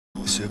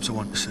Serbs that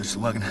want to search the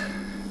wagon.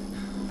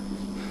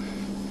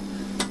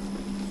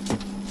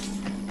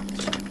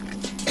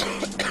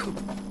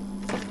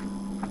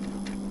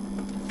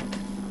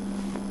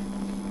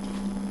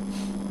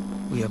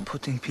 We are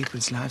putting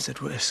people's lives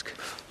at risk.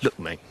 Look,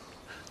 mate,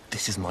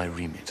 this is my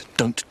remit.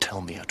 Don't tell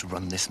me how to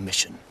run this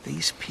mission.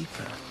 These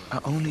people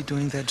are only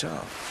doing their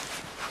job.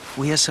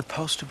 We are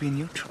supposed to be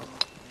neutral.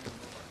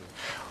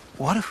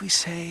 What if we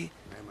say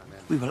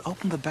we will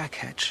open the back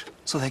hatch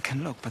so they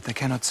can look, but they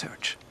cannot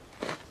search?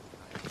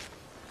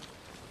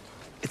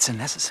 It's a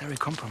necessary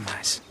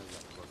compromise.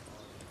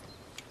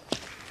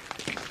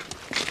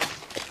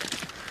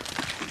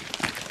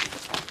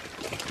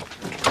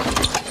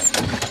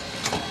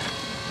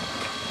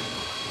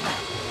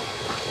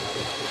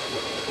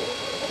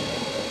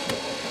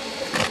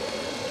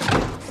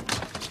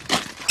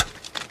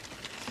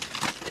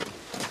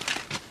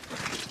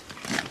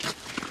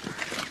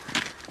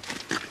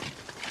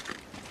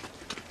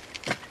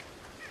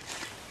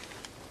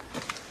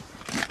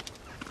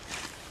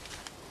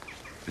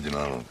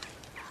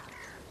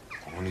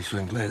 Oni su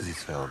Englezi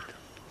sve ovdje.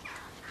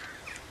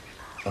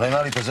 Onaj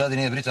mali pozadi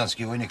nije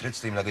britanski vojnik,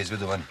 recite im da ga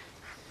izvedu van.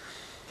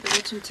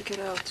 Let him to get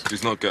out.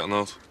 He's not getting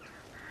out.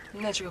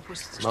 Neće ga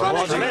pustiti. Šta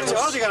neće?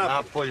 Odi ga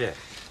napolje.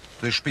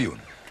 To je špijun.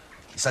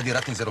 I sad je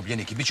ratni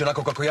zarobljenik i bit će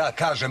onako kako ja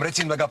kažem.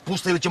 Reci im da ga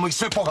puste ili ćemo ih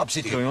sve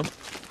pohapsiti.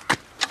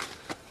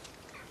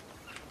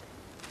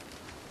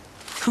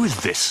 Who is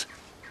this?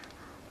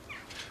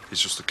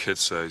 He's just a kid,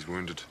 sir. He's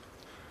wounded.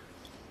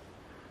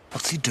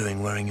 What's he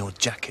doing wearing your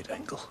jacket,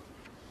 Engel?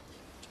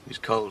 He's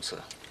cold,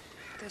 sir.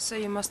 They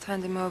say you must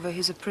hand him over.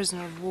 He's a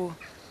prisoner of war.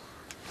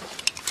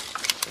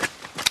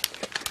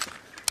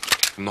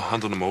 I'm not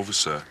handing him over,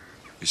 sir.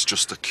 He's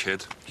just a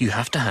kid. You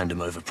have to hand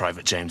him over,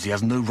 Private James. He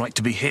has no right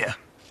to be here.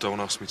 Don't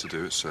ask me to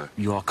do it, sir.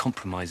 You are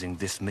compromising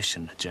this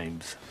mission,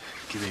 James.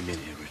 Give me a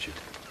minute here, Richard.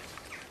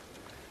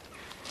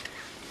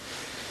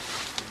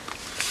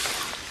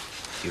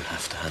 You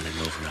have to hand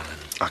him over, Alan.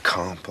 I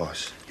can't,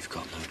 boss. You've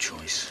got no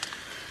choice.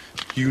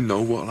 You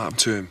know what'll happen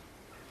to him.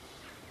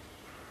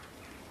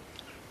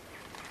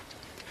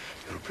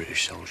 You're a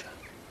British soldier.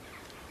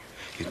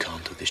 You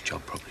can't do this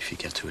job properly if you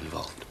get too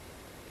involved.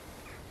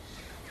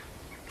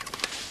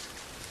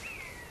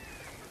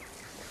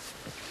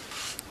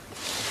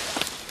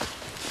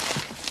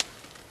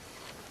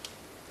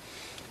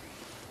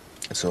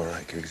 It's all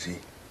right, Giggsy.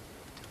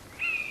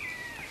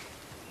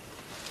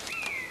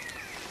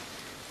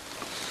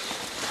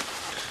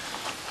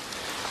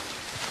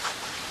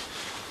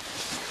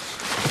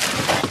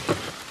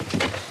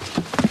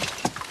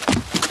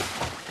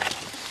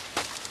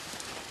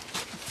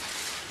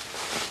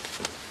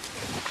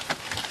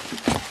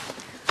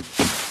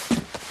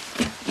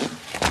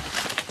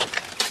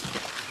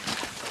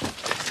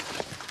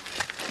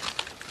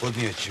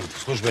 Podnijet ću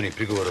službeni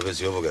prigovor u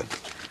vezi ovoga.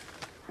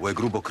 Ovo je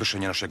grubo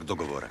kršenje našeg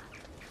dogovora.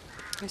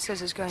 He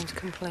says he's going to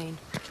complain.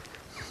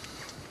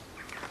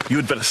 You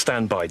had better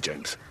stand by,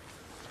 James.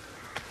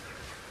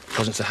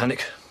 Sergeant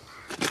Sahanik.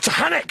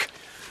 Sahanik!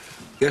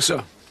 Yes,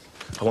 sir.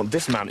 I want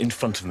this man in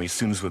front of me as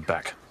soon as we're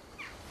back.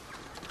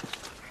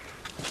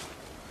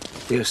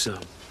 Yes, sir.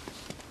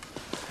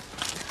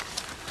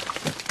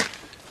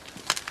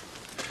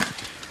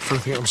 If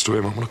anything happens to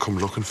him, I'm going to come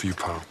looking for you,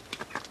 pal.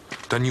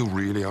 Then you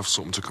really have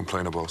something to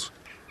complain about.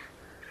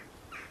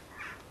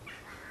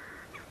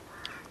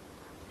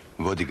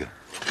 Vodi ga.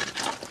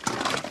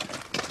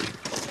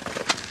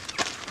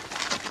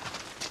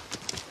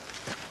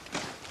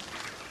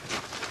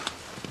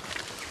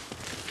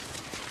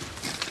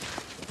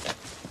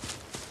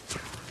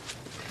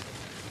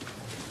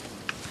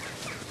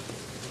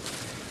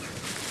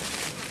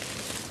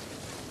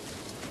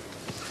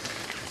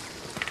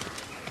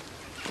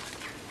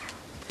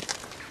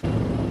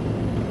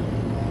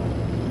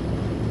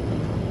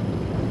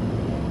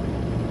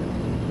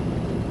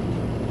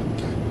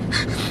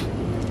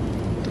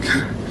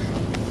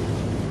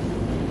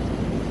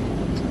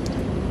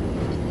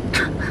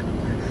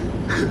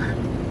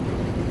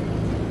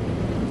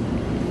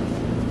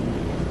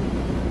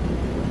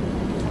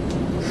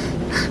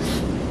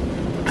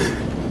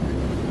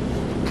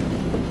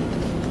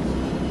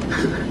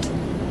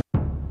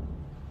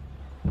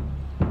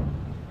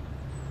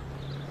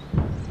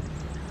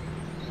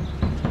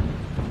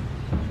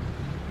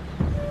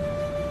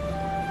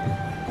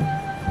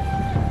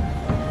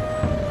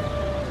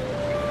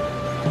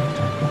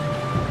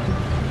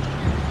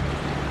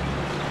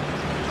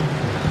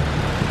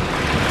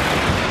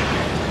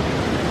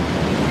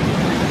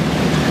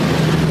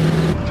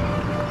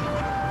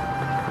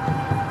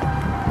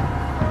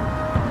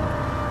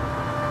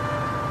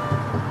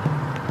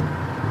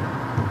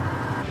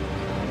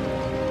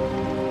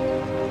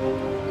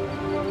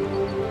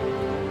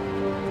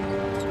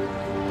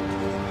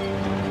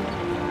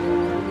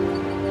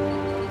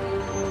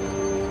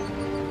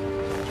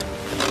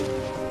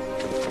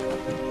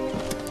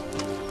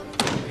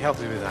 Help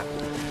me with that.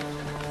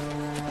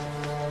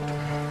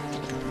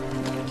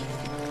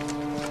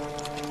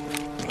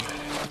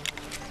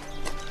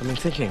 I've been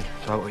thinking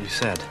about what you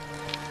said,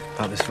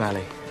 about this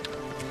valley.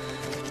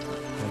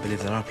 I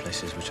believe there are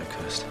places which are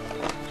cursed.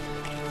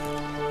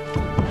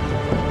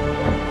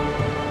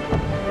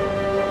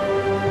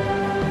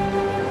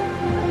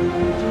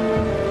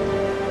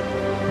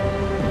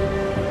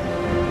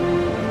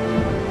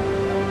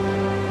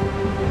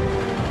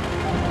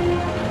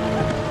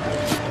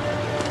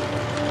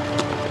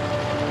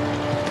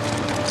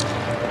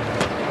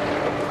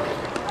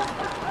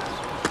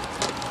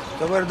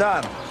 Dobar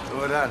dan.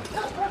 Dobar dan.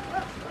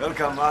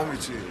 Welcome,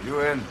 Ahmici,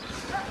 UN.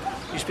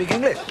 You speak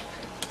English?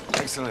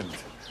 Excellent.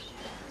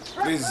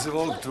 Please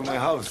walk to my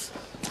house.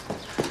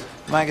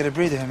 Might get a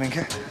breather,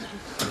 Minka.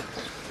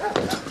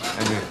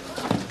 And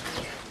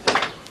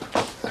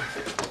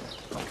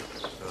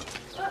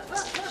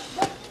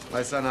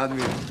my son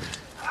Admir.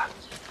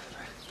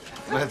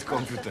 Mad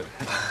computer.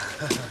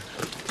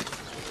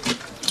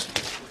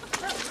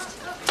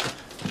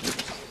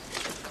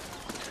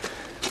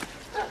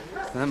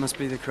 That must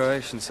be the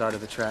Croatian side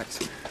of the tracks.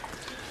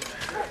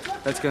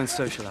 Let's go and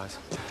socialize.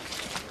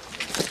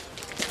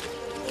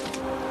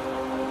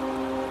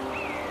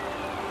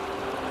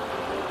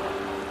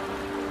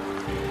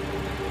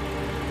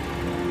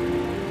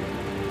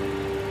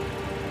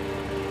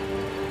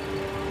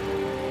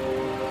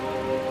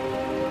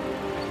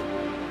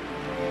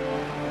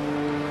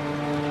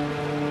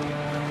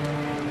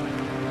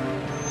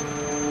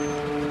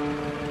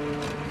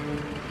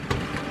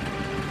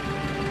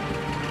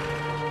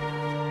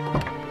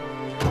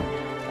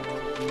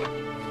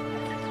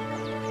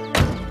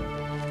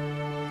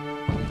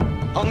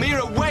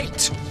 Almira,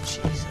 wait!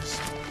 Jesus.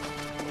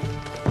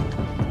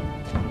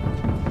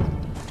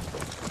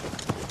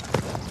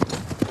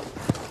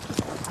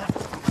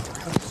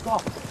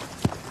 Stop.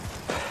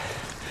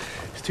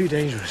 It's too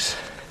dangerous.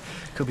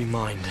 Could be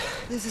mined.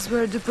 This is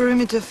where the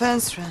perimeter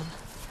fence ran.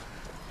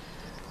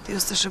 The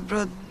Ustasha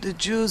brought the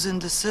Jews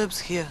and the Serbs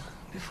here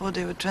before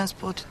they were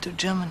transported to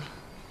Germany.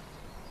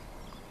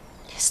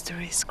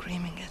 History is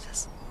screaming at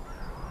us.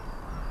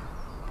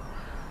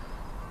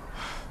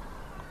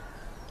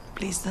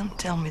 Please don't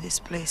tell me this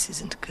place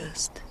isn't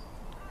cursed.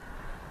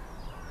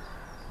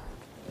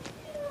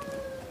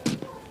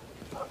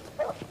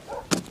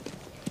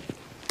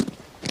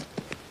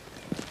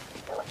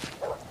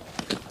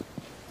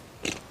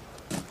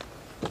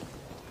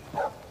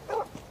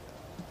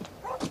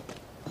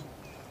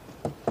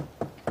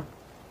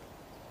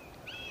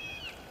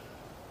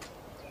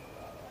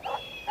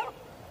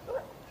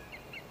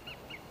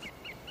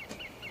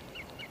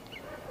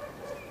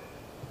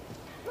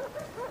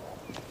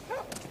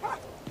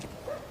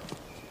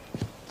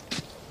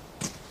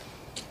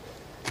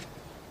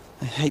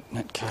 I hate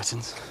net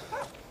curtains.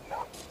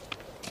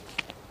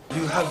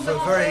 You have a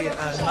very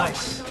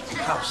nice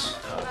house.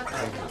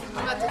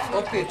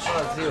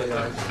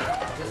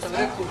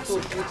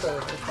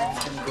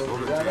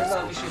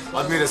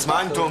 Admire,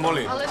 smanj to,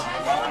 molim.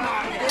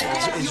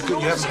 It's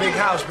good. You have a big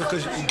house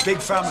because you're a big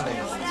family.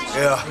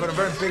 Yeah. You've got a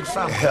very big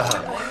family. Yeah.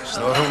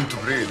 No room to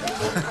breathe.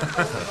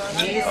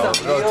 Our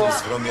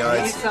brothers from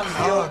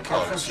Einsatz.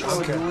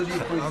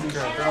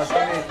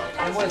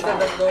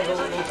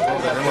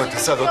 Nemojte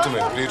sad o tome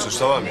pričati,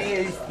 što vam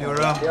je?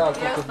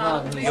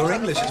 Your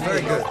English is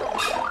very good.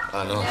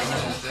 No.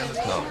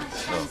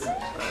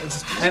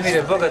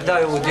 Emire, Boga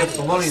daj ovu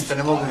djecu, molim te,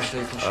 ne mogu više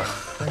ih slušati.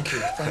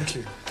 Thank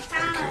you.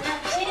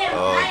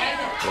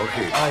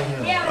 Okay.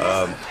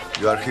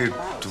 You are here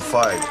to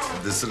fight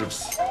the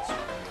Serbs.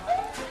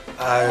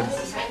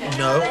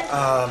 No.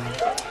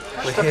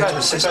 We're here to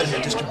assist in the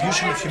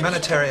distribution of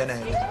humanitarian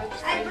aid.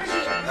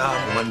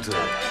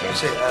 Humanitarian. You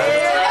see,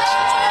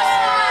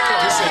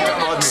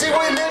 see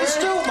what you made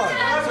still, man.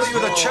 I thought you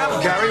were the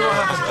champ, Gary. What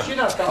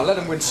happened? I'll let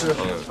him win, sir.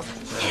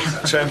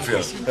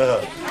 Champion.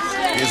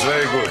 He's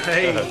very good.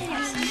 Hey.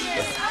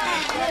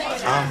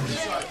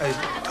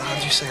 How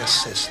do you say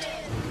assist?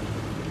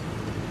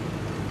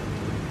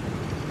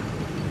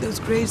 Those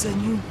graves are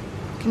new.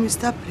 Can we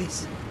stop,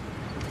 please?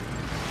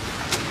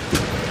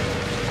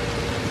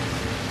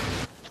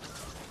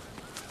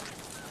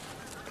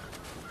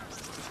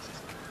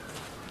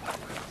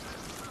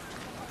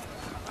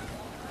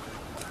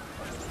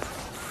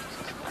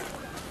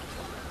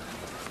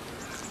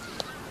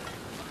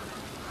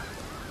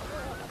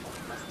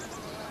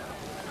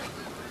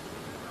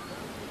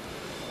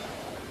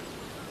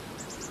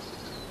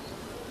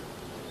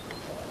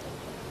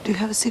 Do you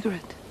have a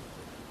cigarette?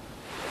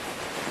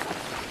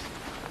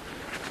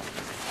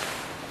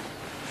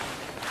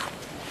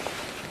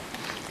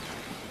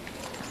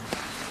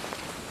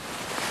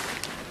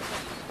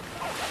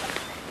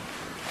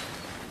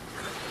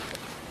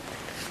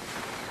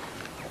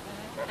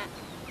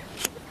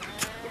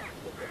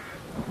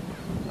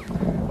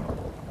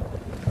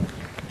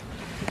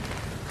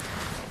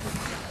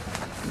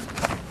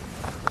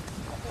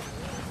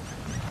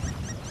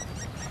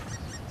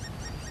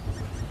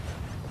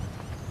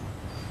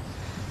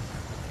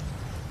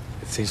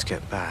 If things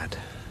get bad,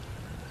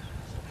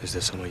 is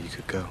there somewhere you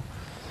could go?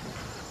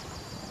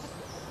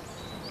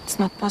 It's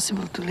not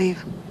possible to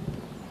leave.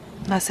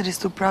 Nasser is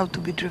too proud to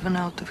be driven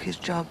out of his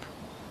job.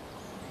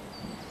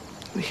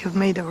 We have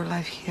made our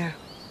life here.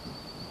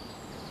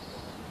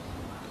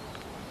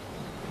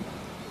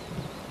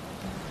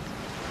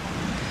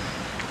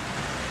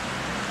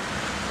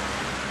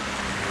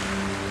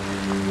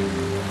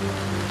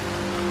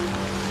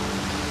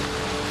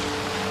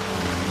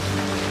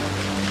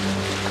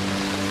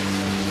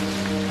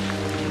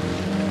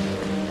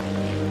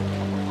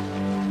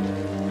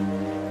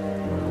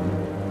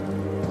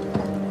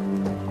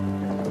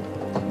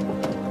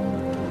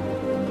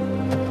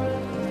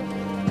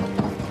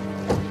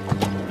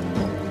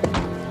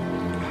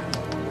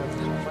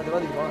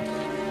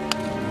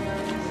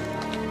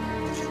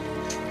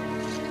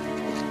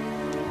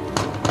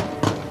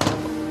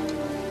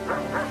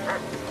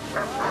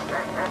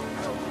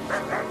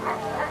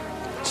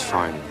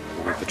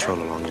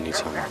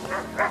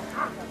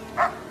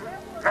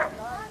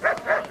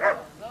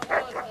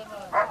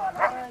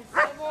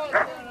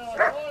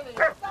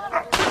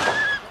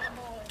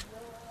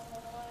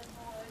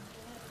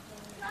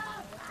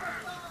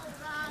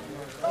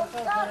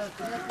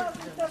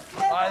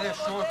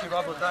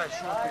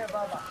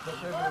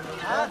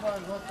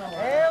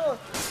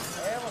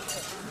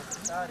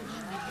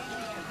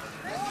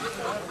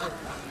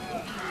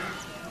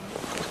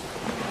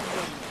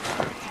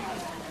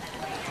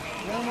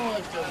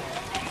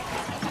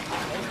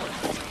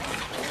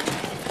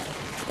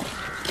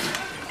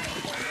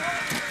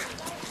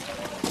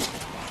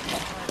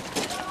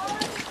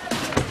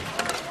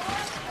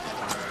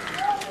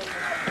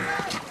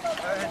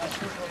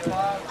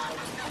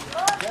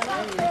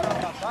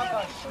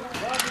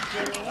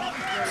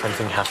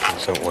 Something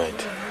happens, don't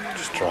wait.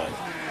 Just try.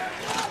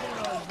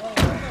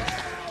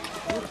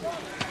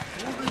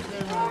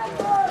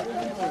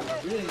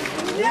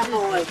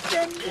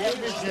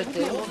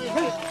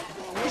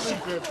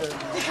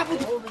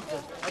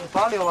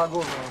 Pali ova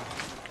govna.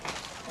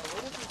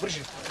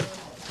 Brže.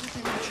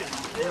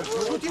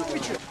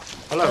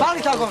 Hello.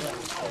 Pali ta govna.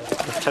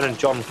 Lieutenant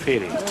John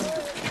Feely.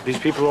 These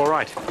people all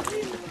right?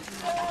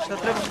 Šta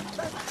treba?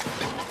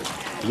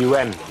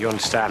 UN, you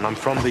understand? I'm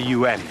from the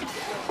UN.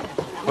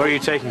 Where are you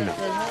taking them?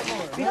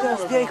 Pitam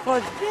se gdje ih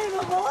vodi.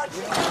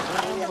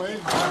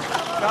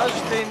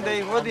 Kažite im da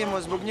ih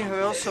vodimo zbog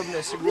njihove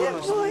osobne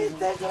sigurnosti.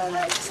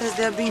 Says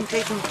they are being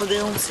taken for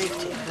their own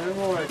safety.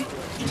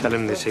 Tell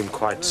him they seem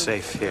quite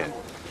safe here.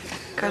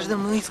 Kaže da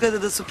mu izgleda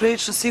da su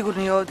prilično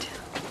sigurni ovdje.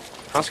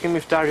 Ask him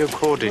if Dario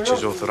Kordic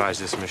has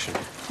authorized this mission.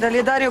 Da li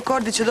je Dario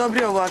Kordić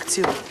odobrio ovu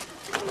akciju?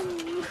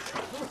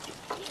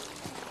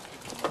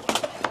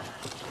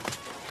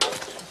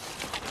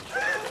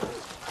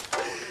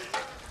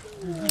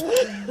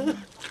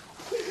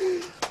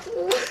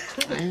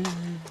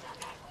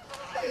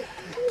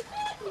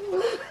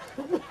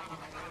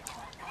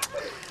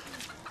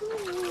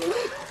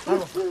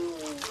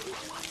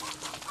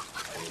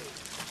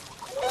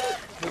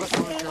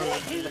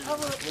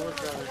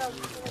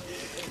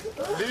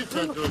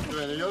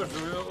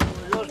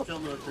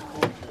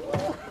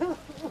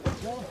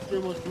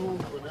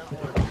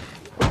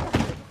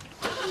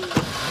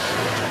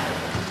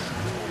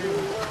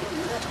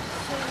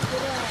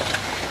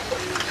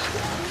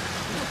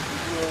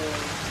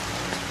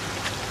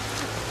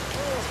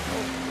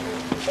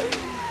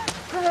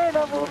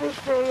 Nemamo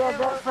više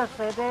jednog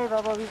se,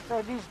 nemamo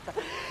više ništa.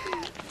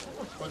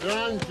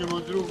 Odranit ćemo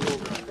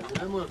drugoga,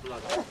 nemoj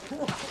plakati.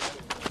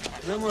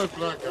 Nemoj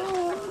plakati,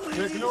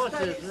 nek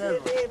nose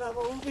treba.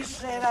 Nemamo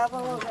više,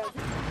 nemamo ga.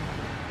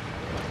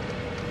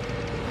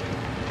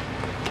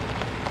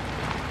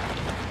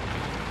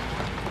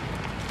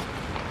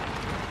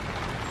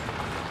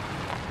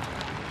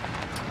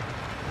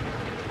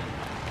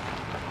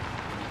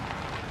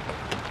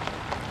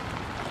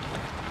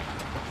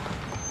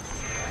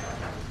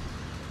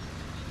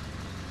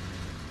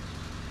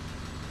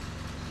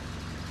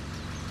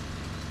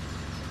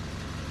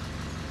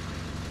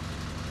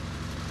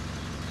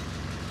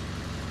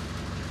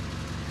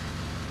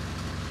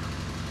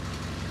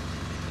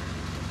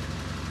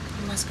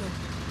 Must go.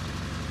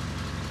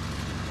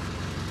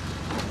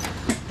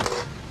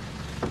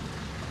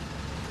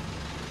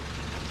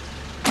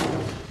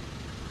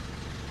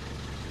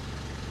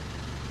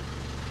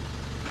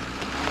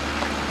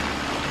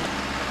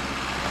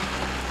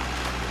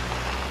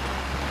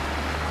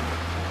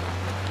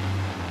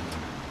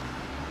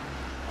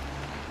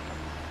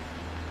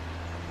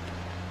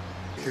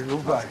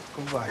 Goodbye.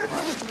 Goodbye.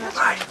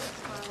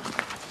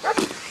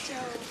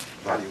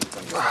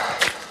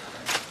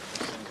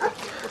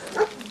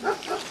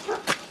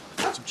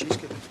 Some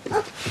cheesecake.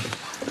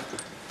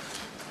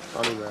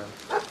 Funny man.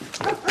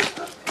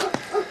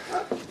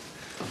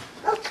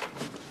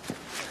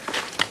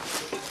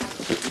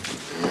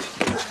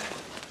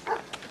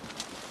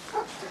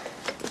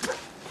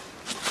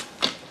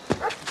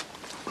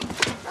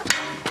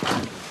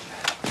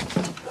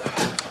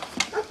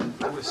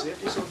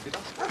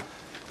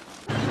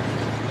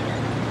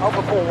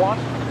 Alpha 4-1,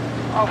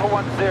 Alpha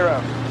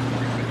 1-0.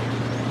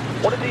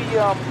 What are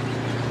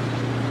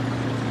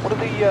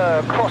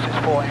the crosses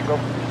for, Angle?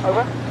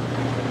 Over?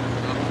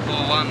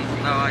 4-1,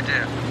 no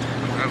idea.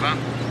 Over.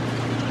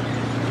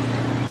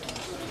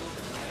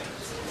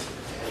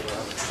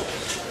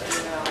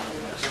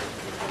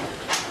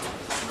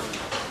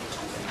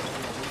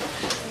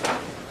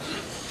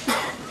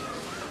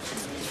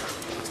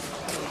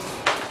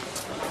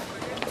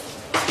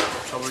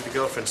 Trouble with your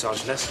girlfriend,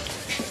 Sergeant?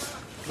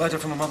 Letter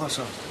from my mother,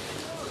 sir.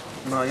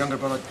 My younger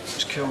brother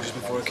was killed just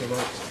before I came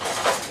out.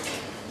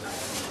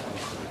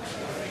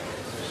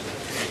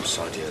 I'm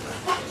sorry to hear that.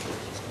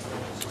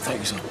 Thank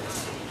you, sir.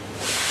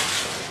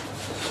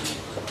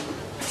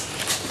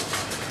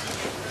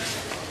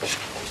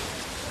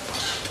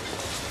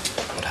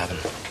 What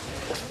happened?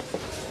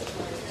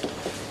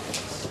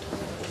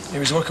 He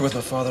was working with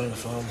my father on the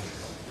farm.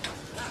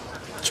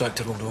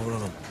 Tractor rolled over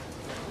on him.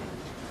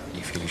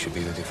 You feel you should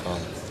be with your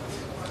father?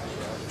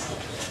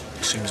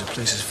 Seems the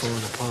place is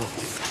falling apart.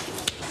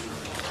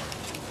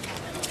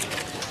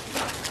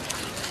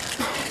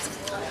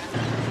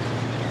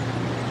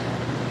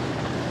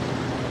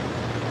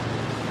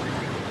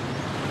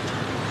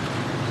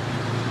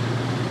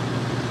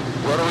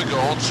 Where are we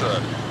going,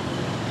 sir?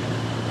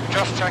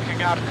 Just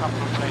checking out a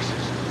couple of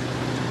places.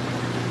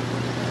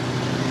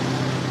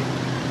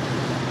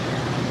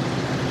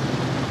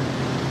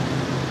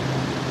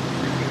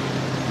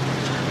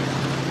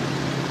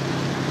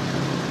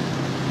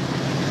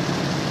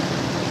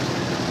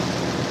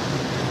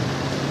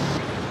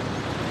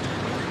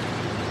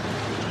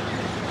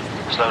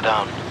 slow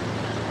down.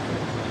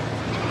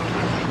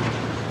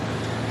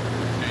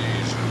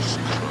 Jesus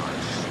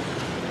Christ.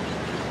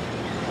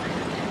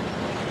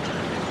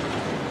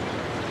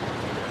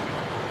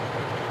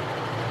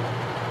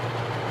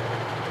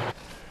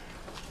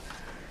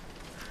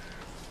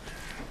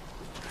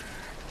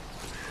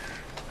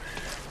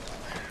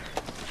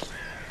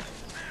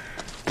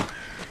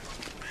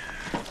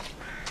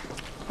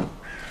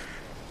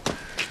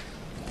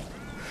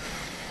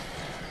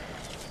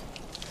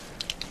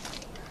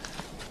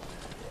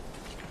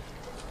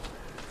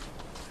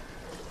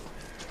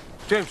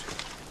 James!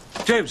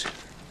 James! What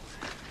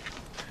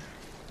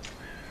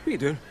are you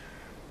doing?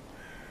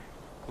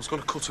 I was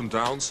going to cut him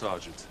down,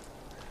 Sergeant.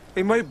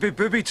 He might be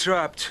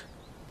booby-trapped.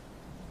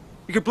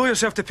 You could blow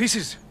yourself to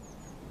pieces.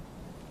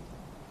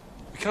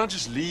 We can't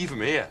just leave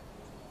him here.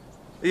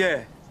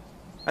 Yeah.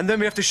 And then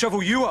we have to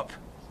shovel you up.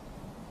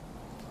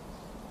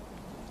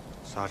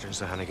 Sergeant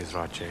Zahanik is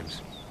right,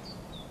 James.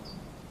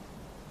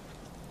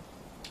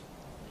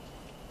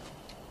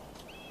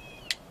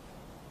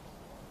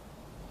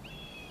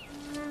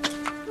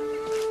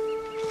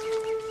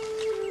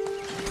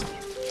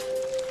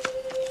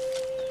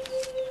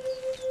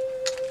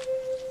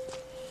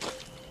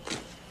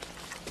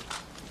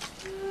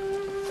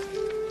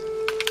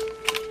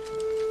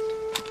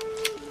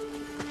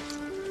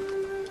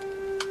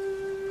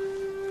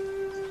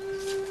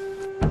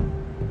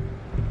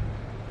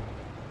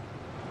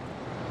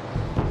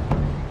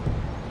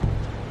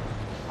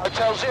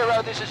 Hotel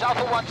Zero, this is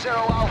Alpha 10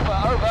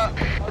 Alpha, over.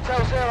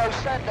 Hotel Zero,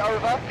 send,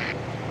 over.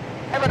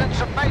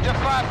 Evidence of major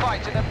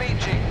firefights in the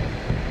Beachy.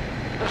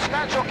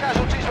 Substantial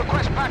casualties,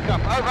 request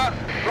backup, over.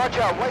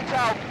 Roger, wait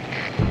out.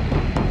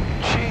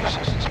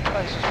 Jesus, this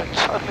place has been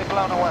totally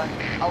blown away.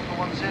 Alpha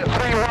 10.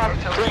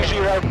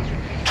 3130,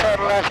 turn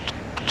left,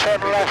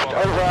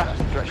 over.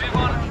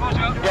 31,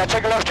 Roger. Yeah,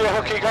 take a left to your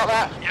hooky, got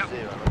that? Yep.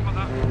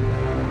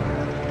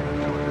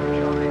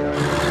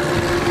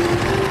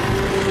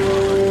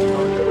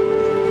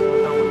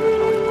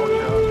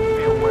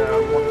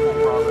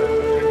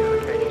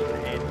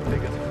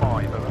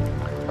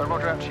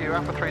 Roger, out to you.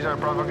 Alpha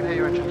 30 Bravo, I can hear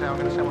you engine down. I'm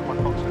going to send with my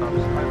Fox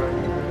times. Over.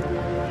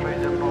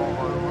 30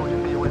 Bravo, Roger,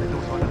 be aware there's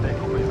also a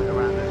vehicle movement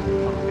around this.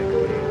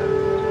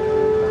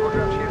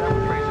 Roger, out to you. Alpha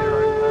 30,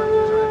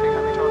 is there anything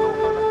happening to our north,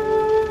 over?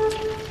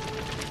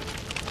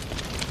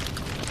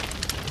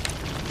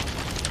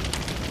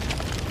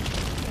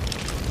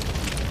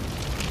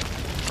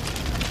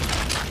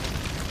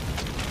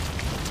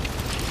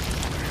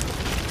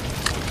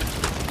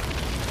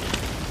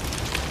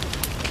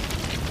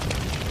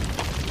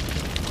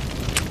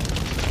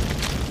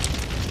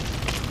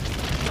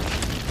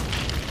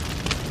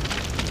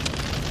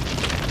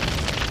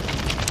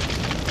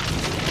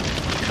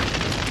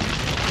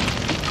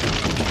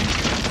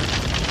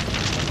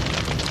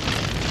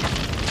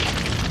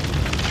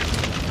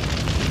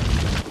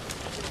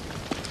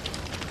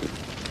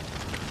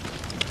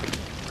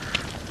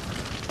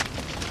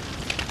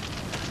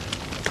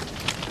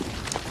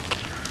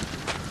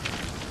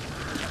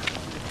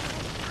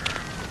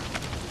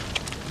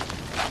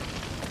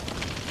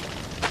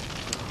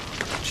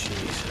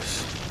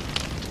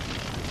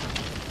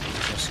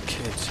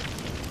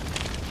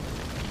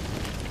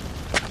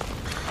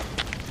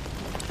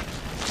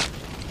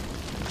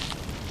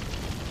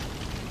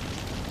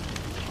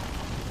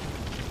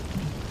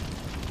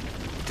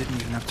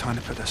 Didn't even have time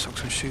to put their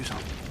socks and shoes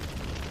on.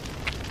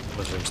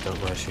 Muslims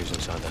don't wear shoes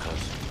inside the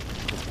house.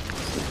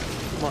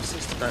 My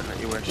sister don't let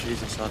you wear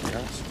shoes inside the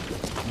house.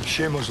 Is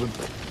she a Muslim?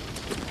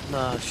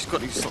 No, she's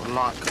got these sort of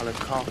light-coloured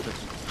carpets.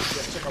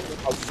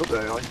 Up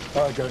there, aye?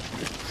 I go.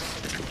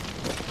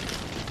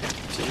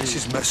 This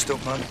is messed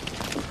up, man.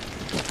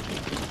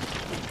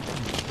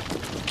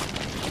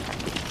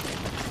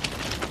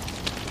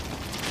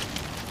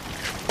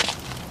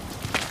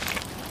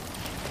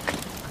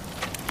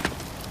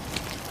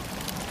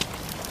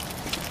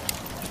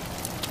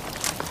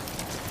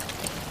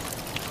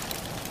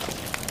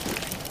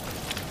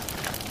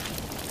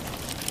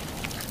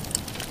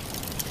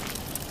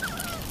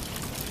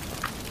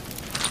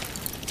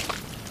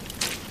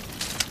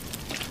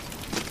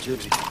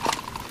 Gypsy.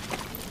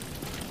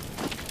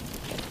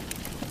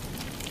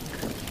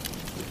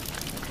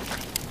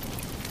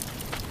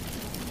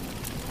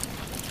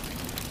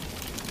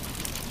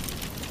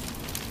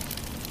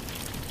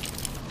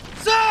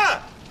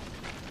 Sir!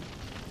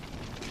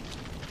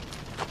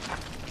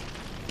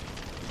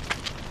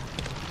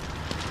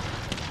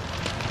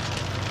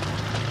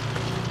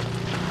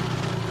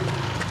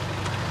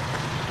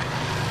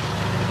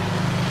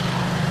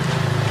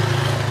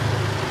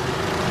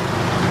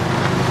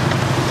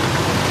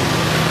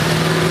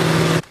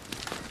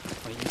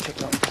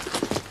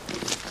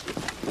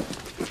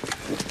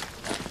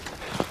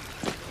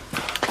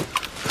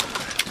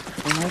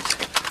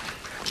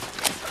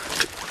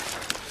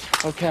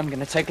 Okay, I'm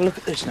gonna take a look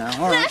at this now,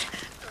 all right?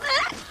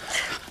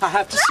 I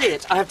have to see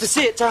it. I have to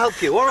see it to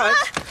help you, all right?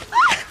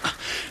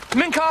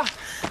 Minka!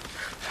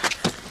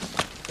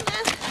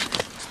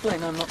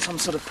 Explain I'm not some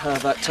sort of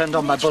pervert turned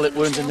on by bullet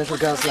wounds in little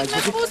girls' legs,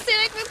 would you?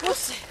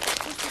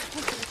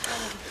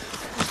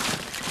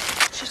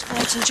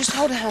 Martin, just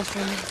hold a hand for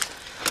a minute.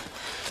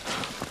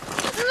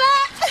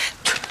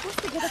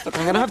 Look,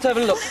 I'm going to have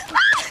a look.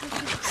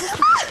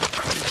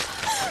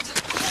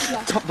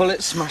 Top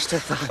bullet smashed her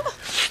thigh.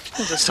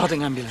 There's a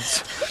sodding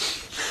ambulance.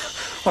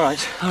 All right.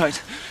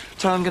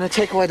 So I'm going to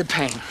take away the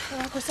pain.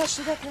 It's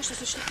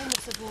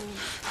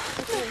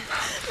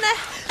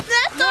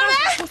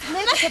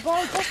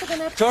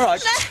all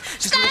right.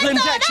 Just a little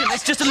injection.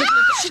 It's just a little...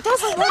 She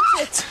doesn't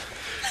want it.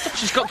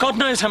 She's got God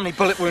knows how many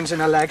bullet wounds in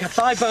her leg. Her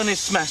thigh bone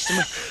is smashed, and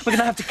we're going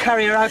to have to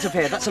carry her out of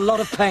here. That's a lot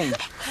of pain.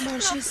 Come on,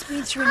 she's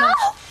been through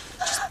enough.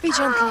 Just be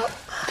gentle.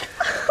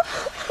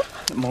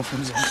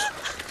 Morphine's in.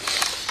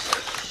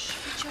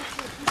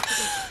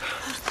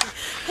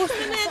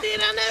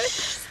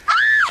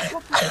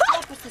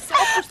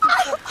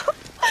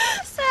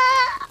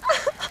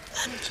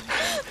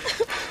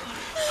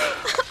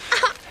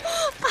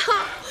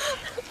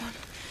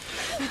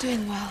 You're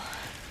doing well.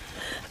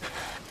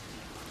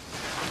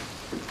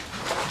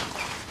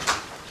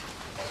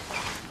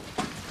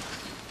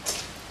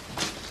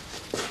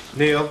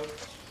 Neil.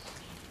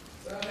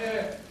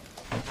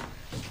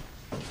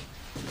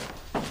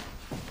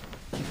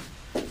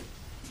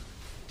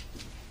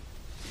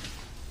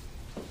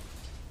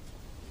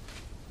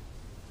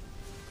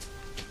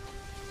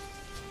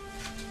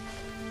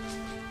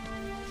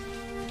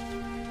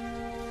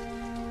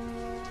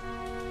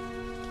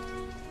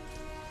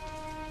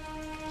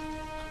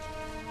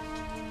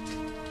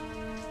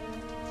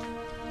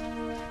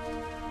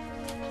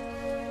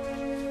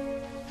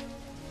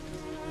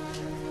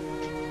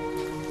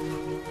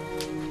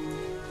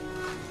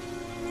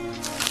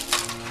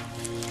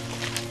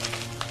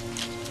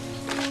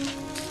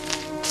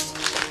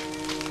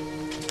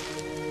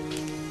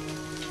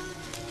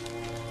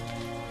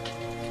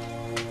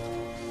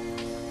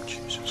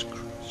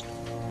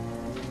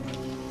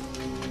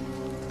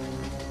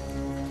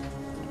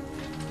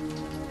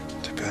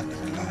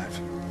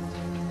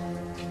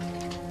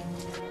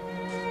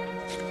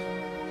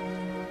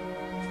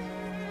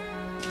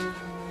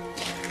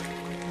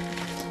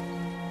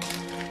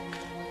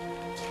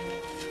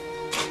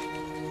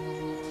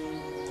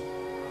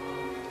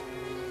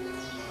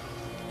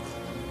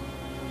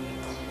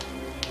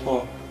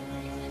 What?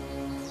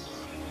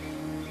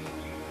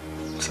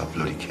 That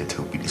bloody kid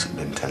who beat us at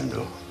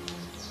Nintendo.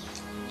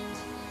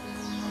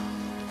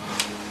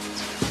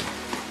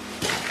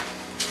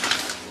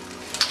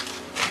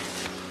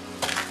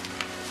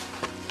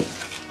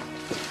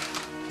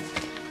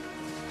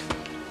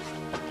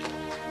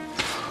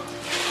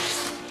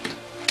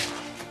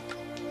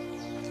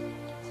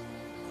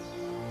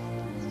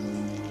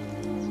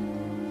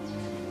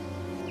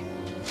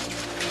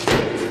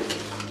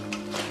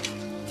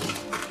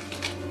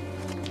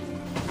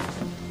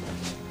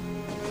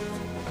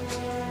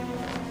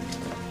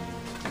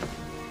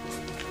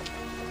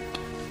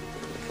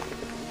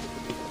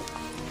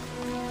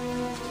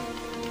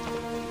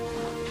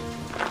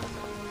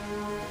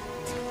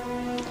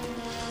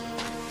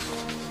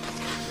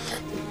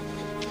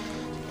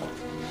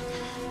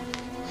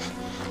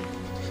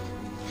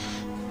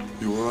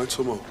 You all right,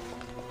 Tomo?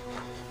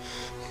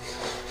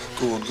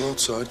 Go on, go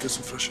outside, get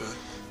some fresh air.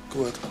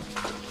 Go ahead.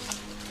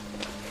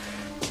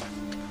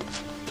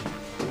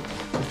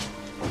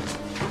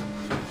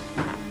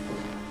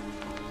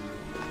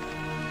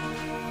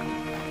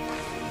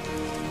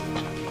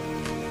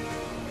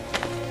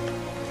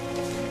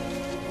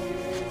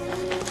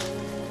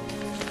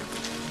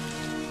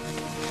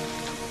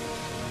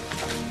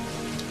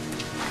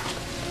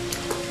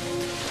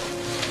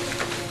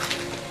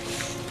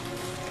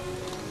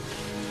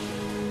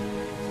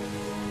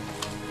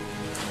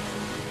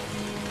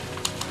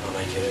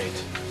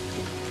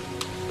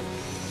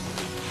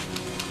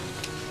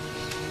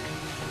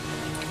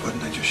 Why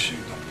didn't they just shoot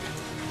them?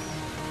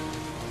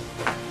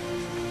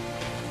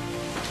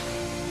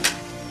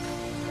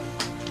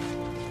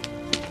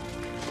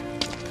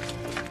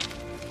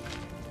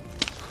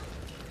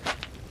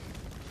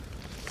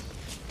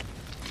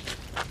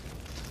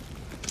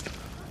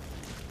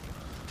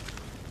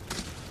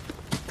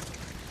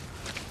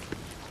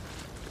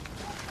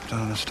 I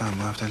don't understand.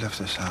 Why have they left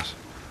this house?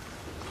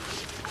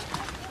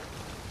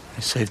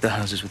 They saved the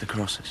houses with the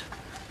crosses.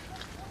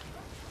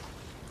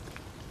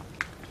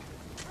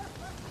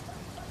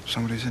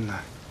 Somebody's in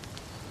there.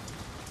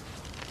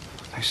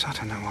 They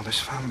sat in there while this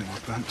family were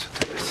burnt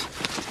to death.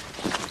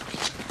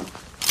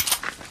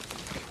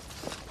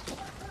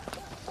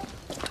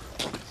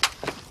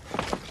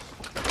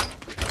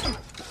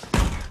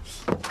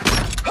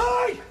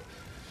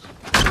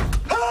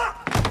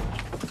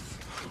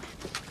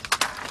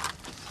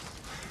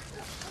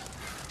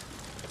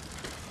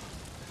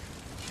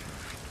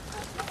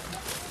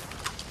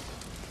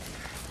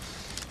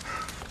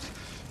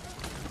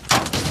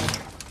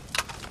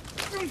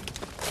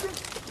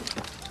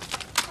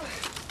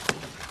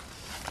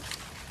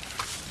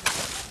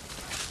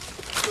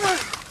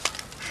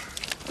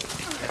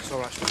 It's all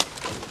right.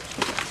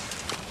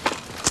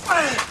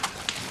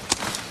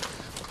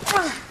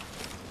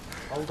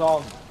 Hold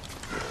on.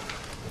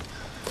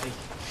 Hey,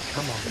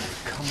 come on,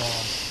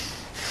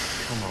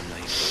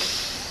 mate.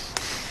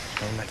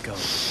 Don't let go,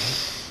 okay?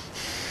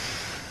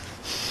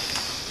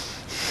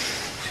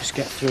 Just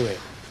get through it.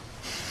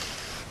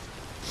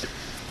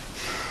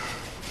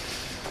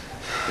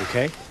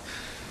 Okay?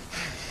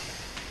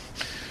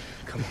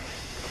 Come on.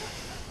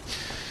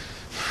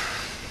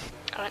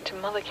 I went to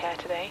mother care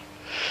today.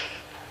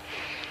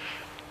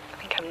 I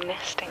think I'm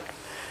nesting.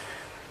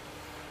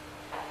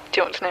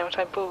 Do you want to know what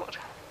I bought?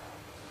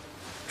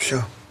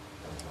 Sure.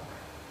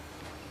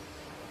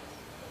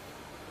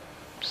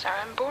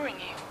 Sarah, I'm boring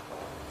you.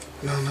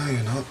 No,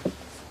 you're not.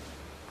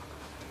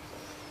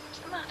 What's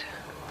the matter?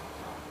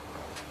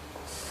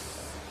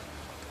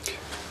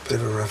 Bit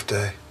of a rough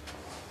day.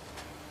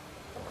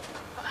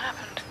 What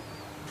happened?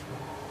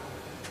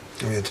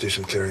 We had to do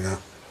some clearing up.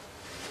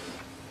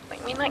 Like,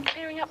 you mean like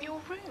clearing up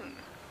your room?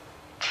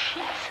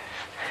 Jesus.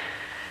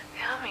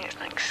 Yeah, I mean, it's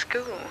like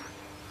school.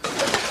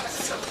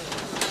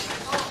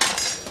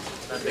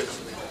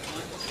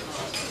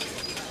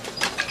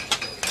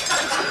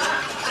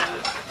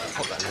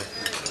 Pop that in.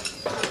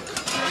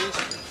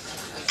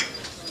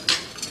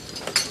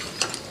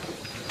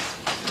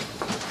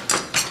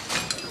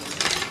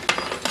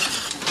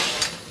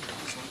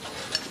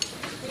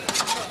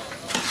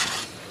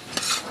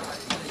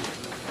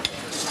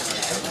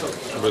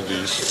 What are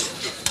these?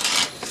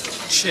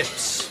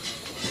 Chips.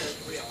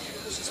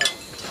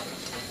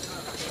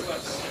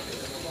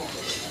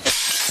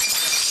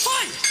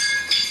 Fine!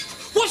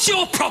 What's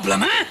your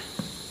problem, eh?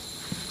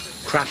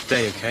 Crap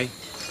day, okay?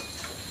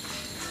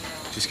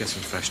 Just get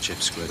some fresh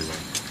chips squared away.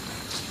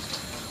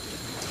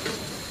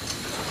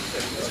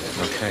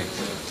 Okay.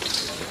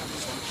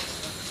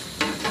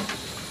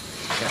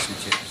 Get some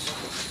chips.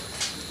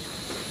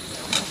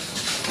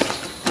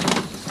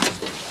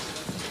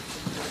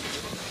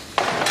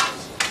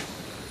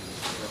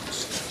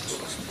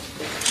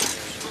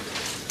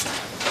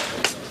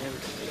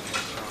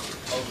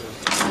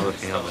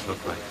 Working out the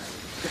hook right.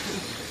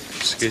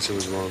 Skeeter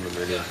was one of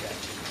them, yeah.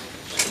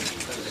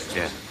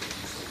 Yeah,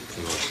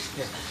 he was.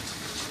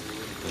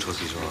 The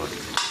hookie's all right.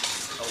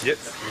 Yep,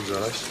 he's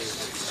all right.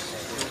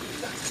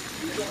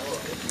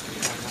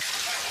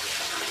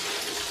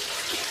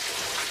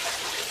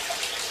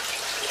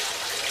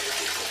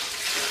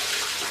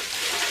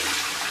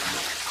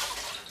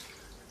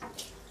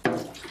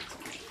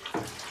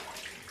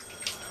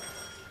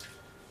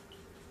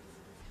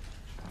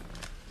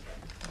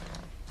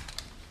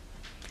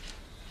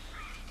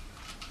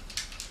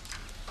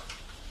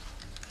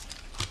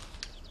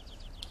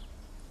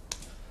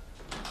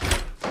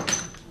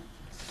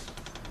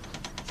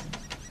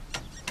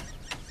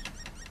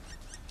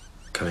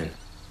 Come in.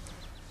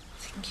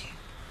 Thank you.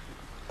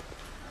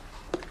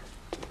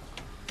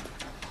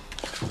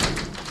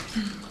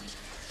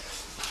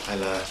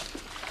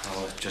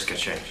 I'll just get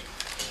changed.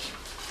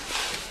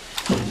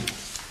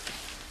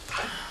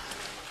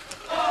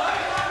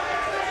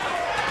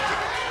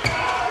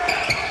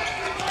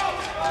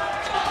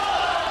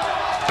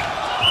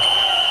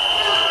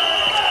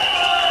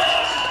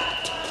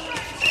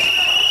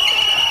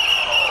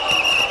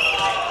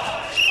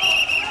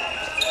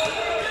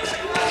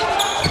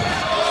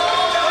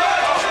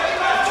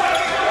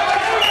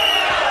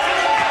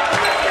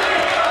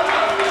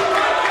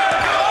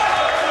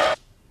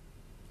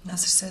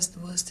 Nasser says the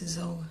worst is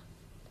over.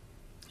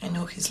 I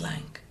know he's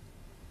lying.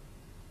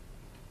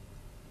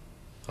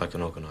 I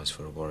can organize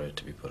for a warrior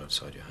to be put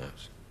outside your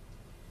house.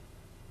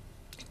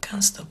 You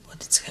can't stop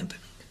what is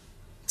happening.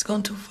 It's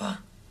gone too far.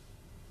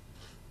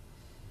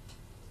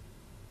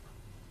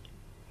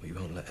 We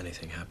won't let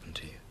anything happen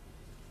to you.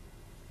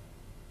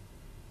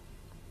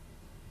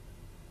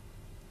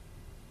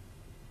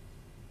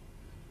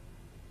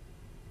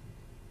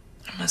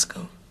 I must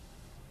go.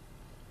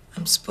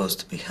 I'm supposed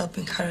to be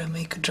helping Hara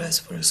make a dress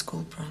for her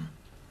school prom.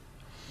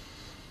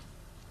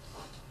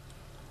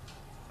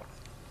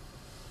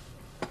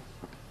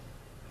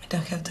 I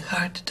don't have the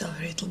heart to tell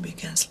her it'll be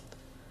cancelled.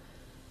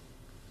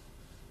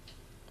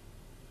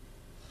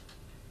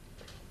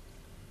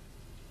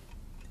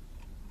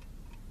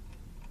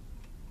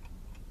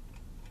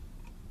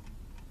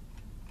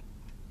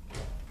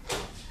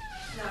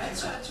 No, I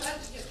tried to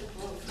get the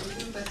ball from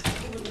him, but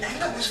he wouldn't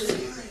have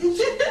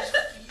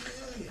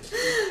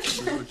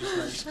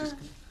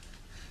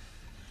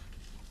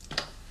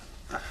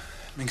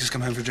Minka's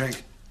come home for a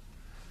drink.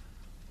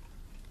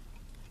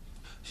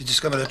 She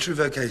discovered her true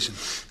vocation.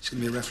 She's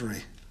going to be a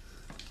referee.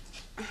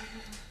 Do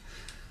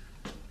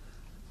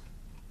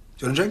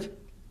you want a drink?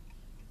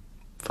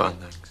 Fine,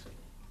 thanks.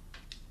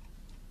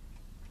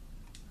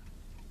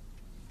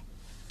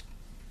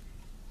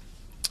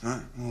 All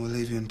right, well, we'll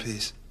leave you in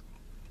peace.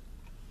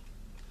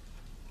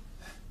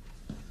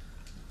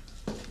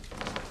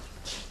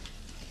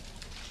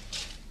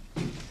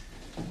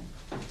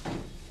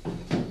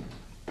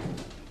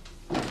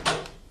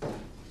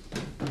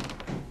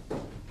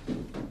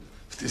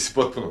 Ti si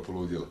potpuno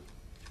poludjela.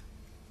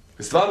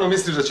 Stvarno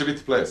misliš da će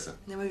biti plesa?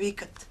 Nemoj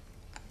vikat.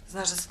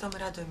 Znaš da se tome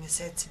radujem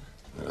mjesecima.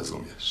 Ne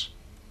razumiješ.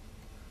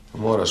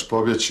 Moraš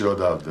pobjeći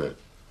odavde.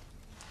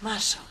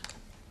 Mašal,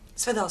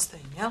 sve da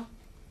ostavim, jel?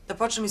 Da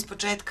počnem iz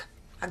početka.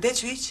 A gdje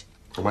ću ići?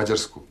 U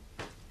Mađarsku.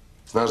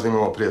 Znaš da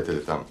imamo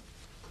prijatelje tamo.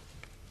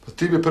 Pa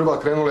ti bi prva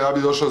krenula, ja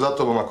bi došao za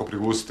tobom ako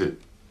prigusti.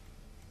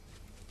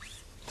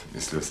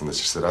 Mislio sam da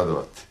ćeš se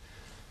radovati.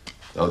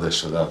 Da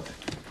odeš odavde.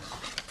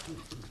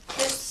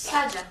 Ješ se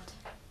svađat?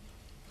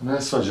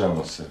 Ne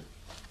svađamo se.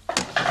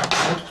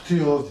 Otko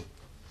ti ovdje?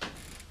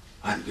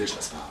 Ajde, bješ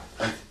na spavanje.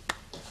 Ajde.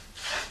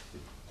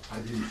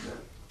 Ajde, idite.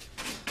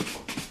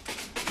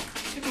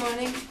 Good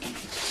morning.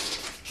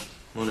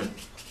 Morning.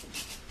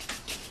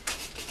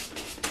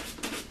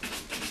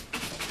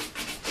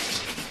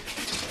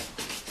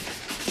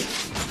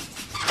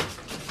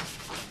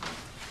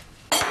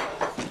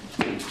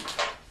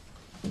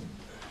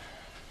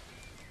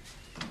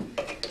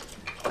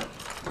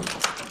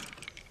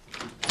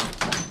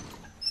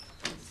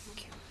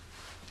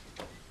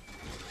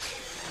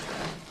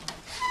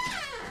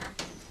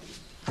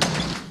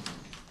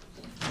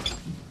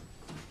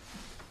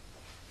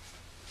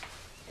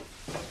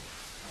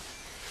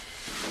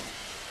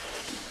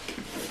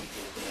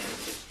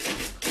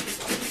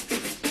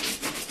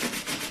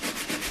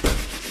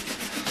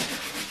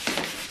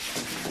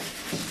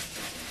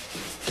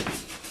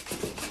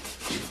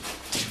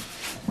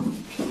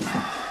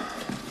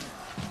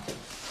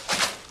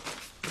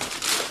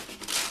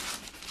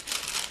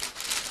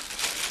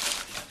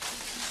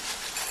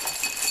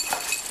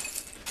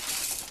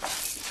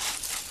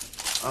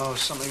 Oh,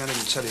 something I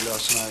didn't tell you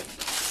last night.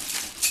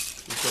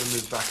 We've got to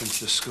move back into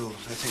the school.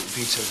 They think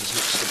Vito was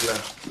next to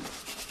Blair.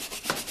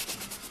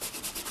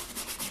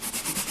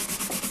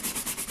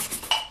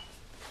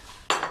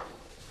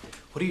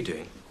 What are you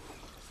doing?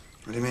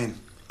 What do you mean?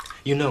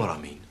 You know what I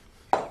mean.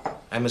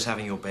 Emma's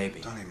having your baby.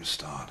 Don't even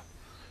start.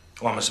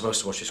 Oh, am I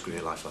supposed to watch you screw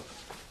your life up?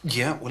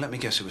 Yeah, well, let me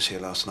guess who was here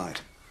last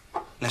night.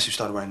 Unless you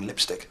started wearing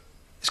lipstick.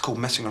 It's called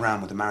messing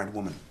around with a married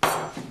woman.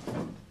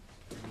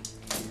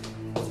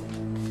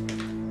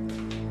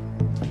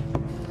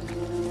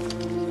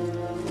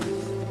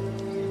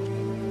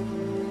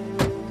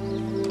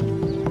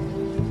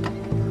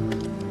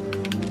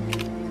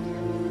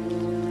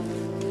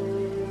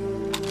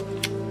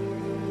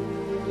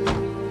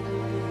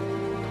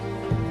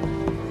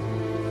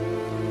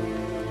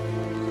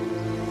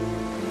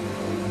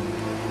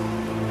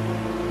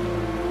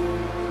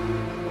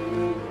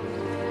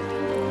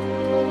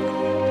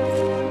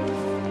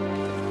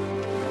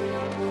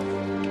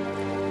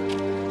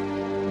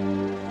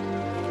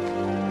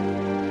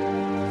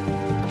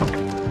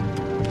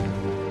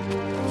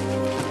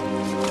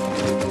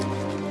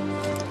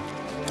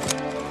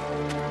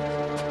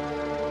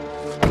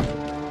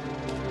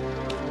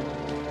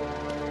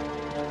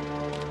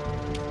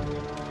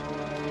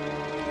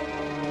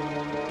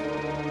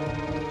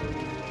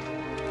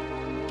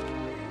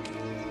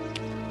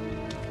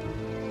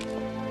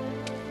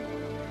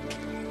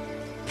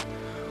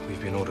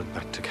 We've been ordered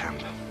back to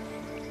camp.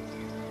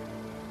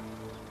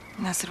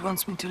 Nasser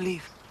wants me to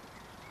leave.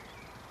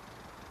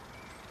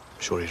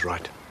 Sure he's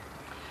right.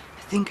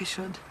 I think I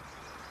should.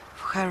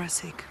 For Hera's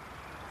sake.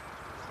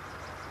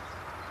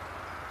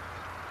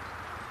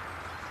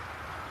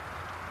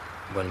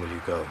 When will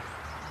you go?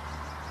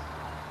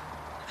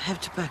 I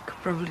have to pack,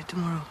 probably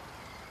tomorrow.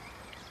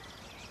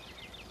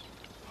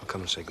 I'll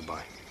come and say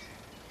goodbye.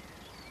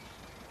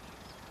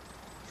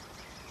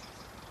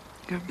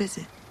 You're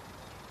busy.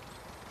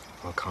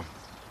 I'll come.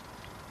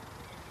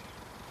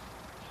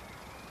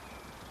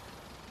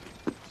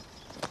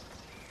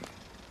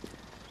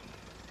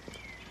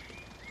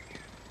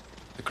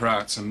 The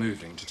Croats are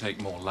moving to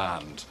take more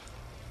land.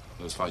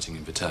 There was fighting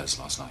in Vitez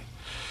last night.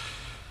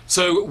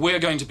 So we're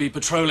going to be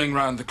patrolling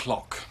round the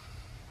clock.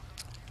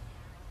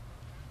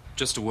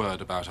 Just a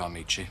word about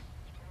Ratnici.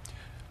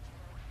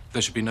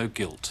 There should be no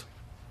guilt.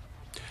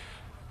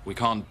 We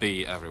can't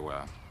be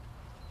everywhere.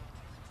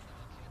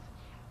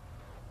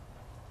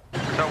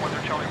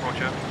 Charlie,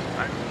 roger.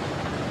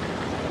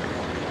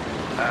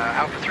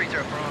 Alpha 30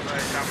 Bravo,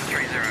 Alpha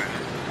 30.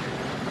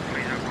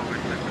 Please don't bother.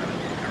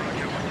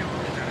 Roger,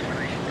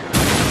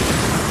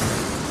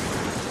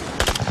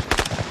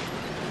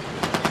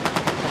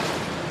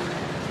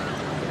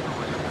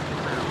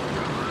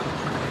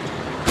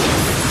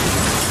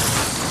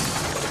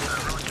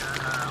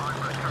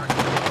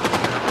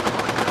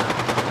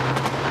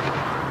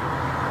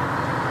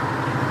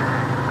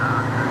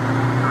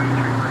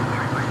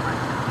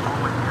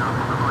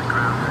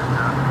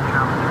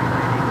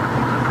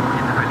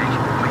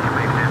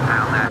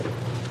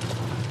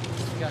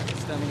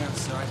 Standing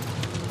outside.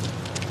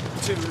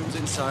 2 rooms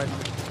inside.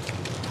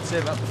 Say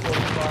about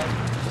 45,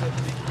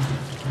 50.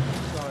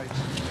 Sorry.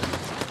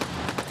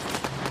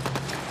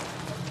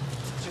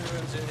 2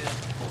 rooms in here.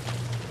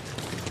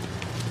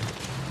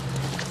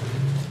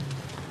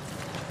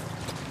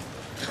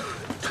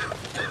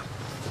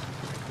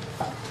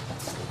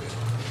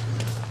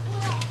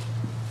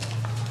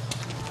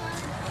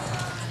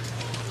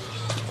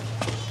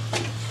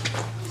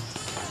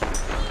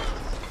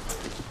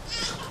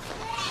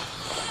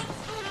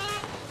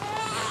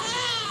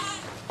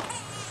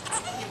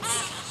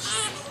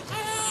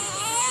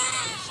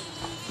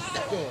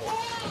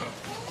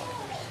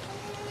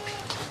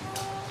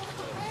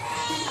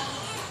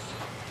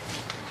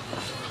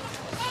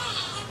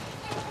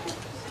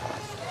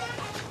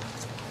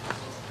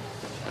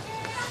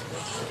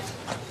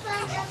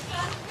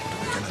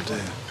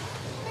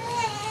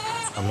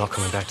 I'm not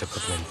coming back to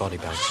put them in body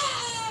bags.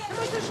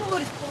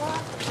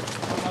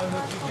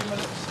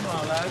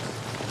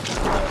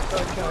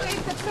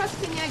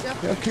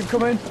 Yeah, keep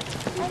coming.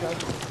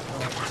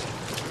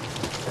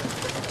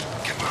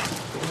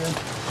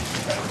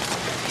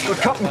 Got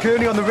Captain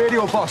Kearney on the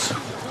radio, boss.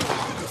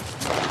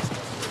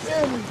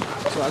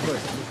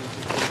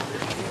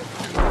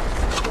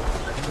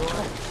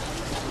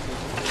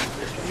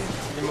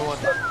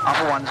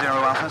 Alpha 10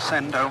 Alpha,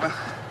 send over.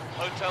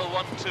 Hotel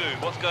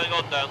 1-2, what's going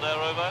on down there,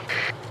 over?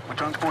 We're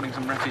transporting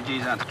some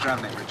refugees out to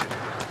Travnik, Richard.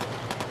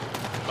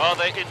 Are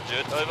they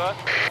injured, over?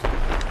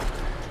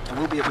 There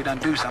will be if we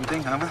don't do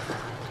something, over.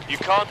 You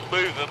can't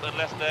move them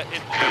unless they're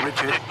injured.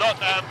 Richard. It's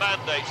not our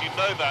mandate, you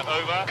know that,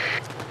 over?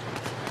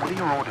 What are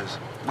your orders?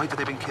 Wait till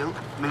they've been killed?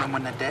 Move them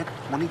when they're dead?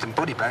 We'll need some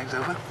body bags,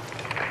 over.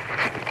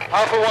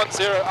 Alpha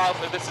 10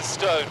 Alpha, this is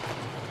Stone.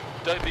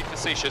 Don't be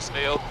facetious,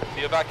 Neil.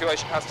 The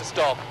evacuation has to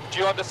stop. Do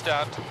you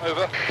understand?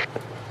 Over.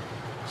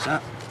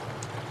 Sir?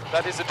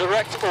 That is a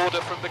direct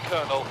order from the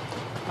Colonel.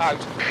 Out.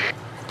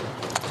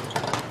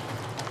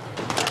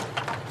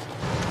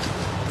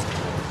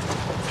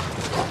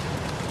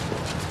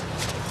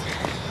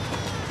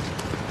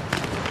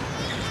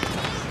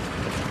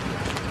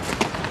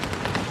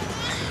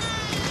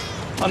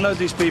 Unload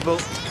these people.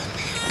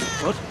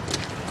 What?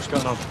 What's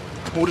going on?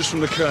 Orders from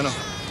the Colonel.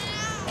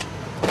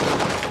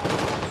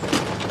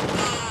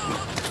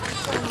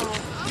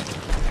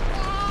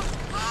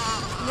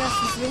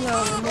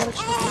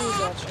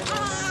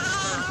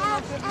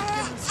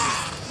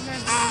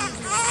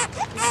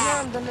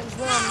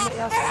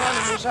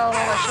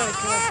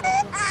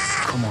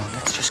 Come on,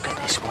 let's just get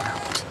this one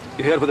out.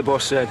 You heard what the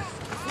boss said?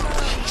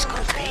 She's got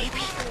a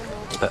baby.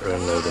 Better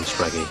unload than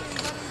Spraggy.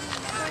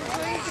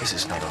 This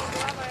is not on.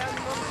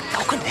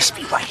 How can this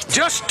be right?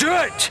 Just do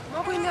it!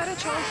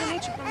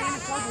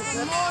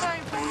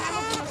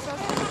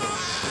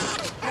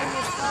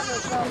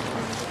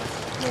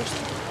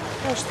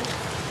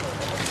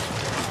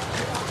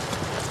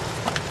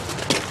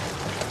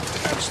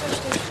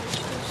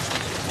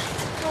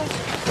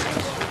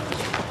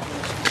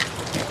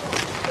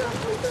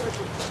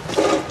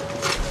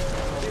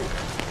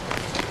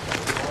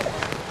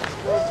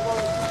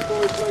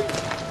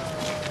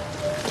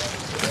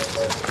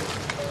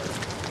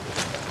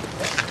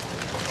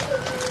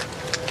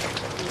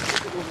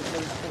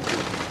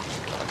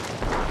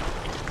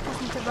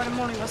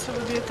 Molim vas, ovo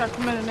bi je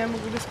tako, mene ne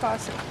mogu da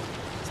spase.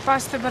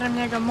 Spasite barem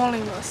njega,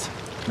 molim vas.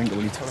 Minga,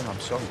 will you tell him I'm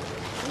sorry?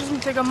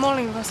 Uzmite ga,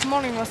 molim vas,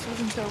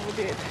 uzmite ovo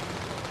dijete.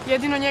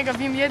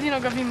 Jedino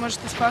ga vi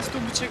možete spasiti,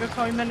 ubiće ga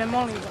kao i mene,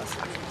 molim vas.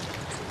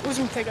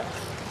 Uzmite ga.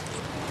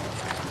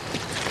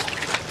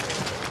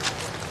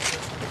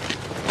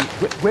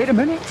 Wait a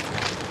minute.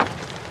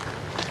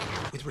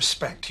 With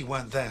respect, you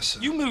weren't there, sir.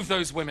 You move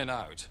those women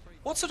out.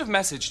 What sort of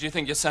message do you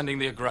think you're sending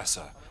the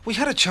aggressor? We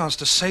had a chance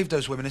to save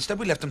those women. Instead,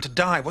 we left them to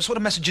die. What sort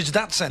of message is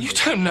that sending? You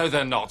don't know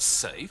they're not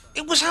safe.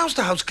 It was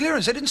house-to-house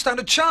clearance. They didn't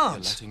stand a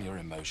chance. You're letting your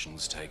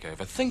emotions take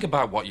over. Think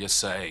about what you're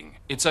saying.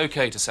 It's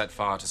okay to set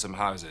fire to some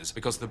houses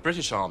because the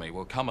British Army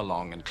will come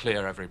along and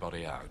clear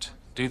everybody out.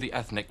 Do the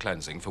ethnic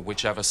cleansing for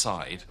whichever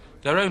side.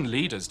 Their own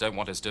leaders don't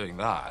want us doing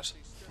that.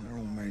 They're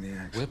all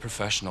maniacs. We're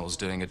professionals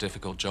doing a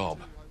difficult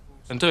job.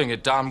 And doing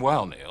it damn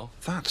well, Neil.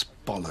 That's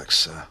bollocks,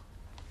 sir.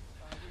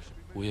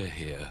 We're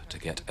here to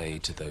get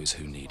aid to those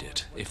who need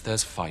it. If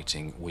there's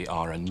fighting, we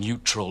are a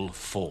neutral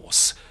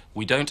force.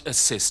 We don't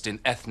assist in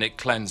ethnic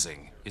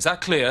cleansing. Is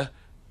that clear?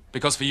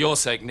 Because for your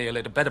sake, Neil,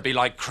 it had better be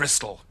like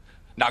crystal.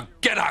 Now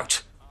get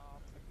out!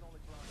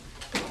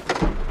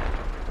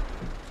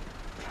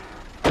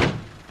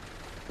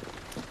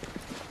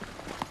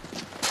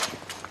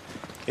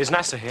 Is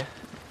Nasser here?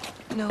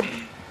 No.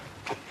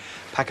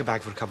 Pack a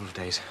bag for a couple of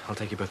days. I'll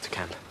take you both to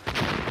camp.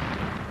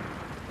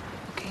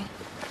 Okay.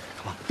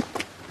 Come on.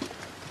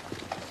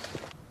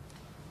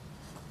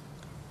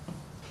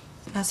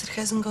 Nasser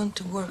hasn't gone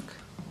to work.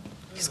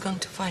 He's gone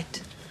to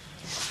fight.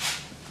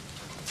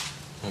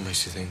 What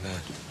makes you think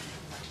that?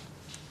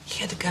 He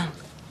had a gun.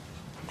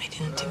 I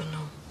didn't even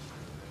know.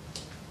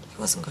 He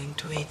wasn't going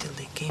to wait till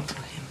they came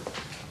for him.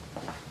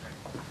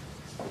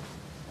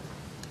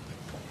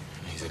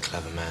 He's a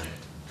clever man.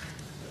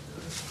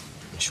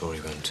 I'm sure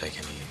he won't take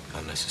any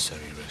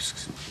unnecessary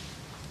risks.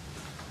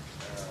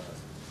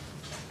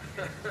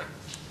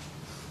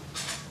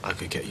 I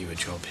could get you a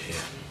job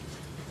here.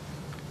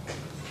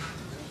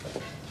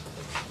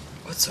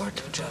 What sort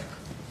of job?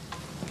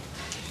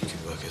 You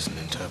could work as an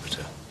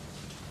interpreter.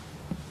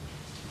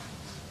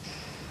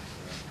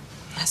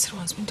 Nasser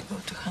wants me to go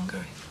to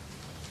Hungary.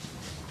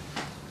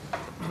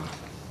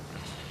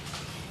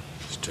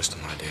 It's just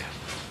an idea.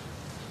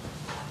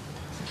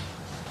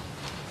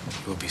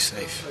 You'll be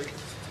safe.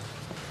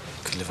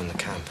 You could live on the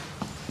camp.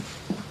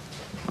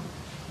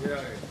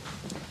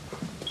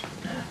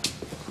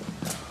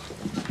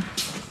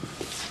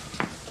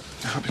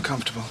 I hope you're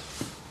comfortable.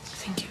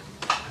 Thank you.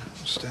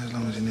 Stay as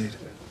long as you need.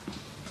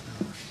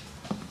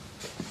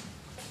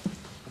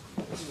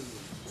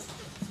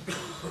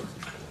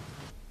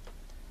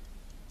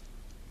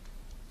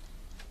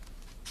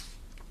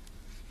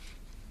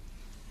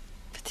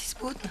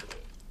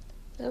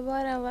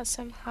 Zaboravila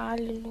sam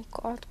haljinu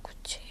kod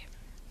kuće.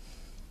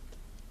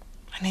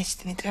 A neće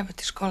ti ni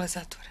trebati, škola je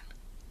zatvorena.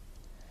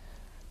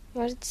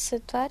 Možda će se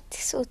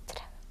otvariti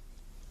sutra.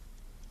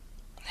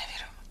 Ne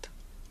vjerujem u to.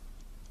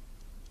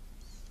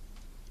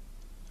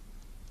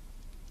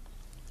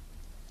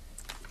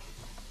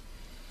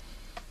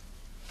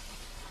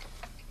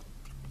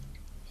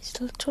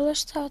 Jesi li čula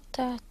šta od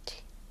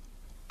tati?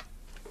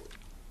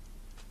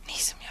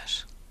 Nisam još.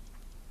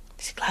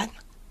 Ti si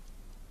gladna?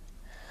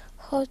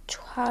 Hoću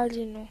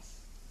haljinu.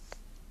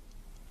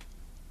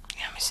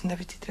 Ja mislim da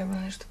bi ti trebalo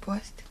nešto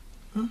pojesti.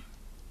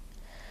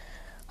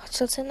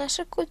 Hoće li se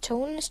naša kuća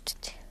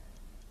uništiti?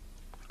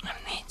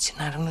 Neće,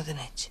 naravno da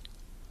neće.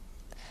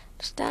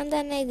 Šta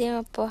onda ne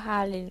idemo po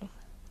haljinu?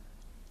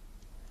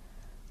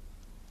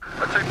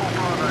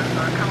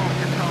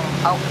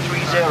 Alpha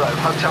 30,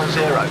 Hotel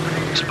Zero.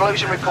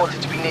 Explosion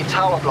reported to be near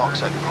tower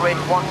blocks at grid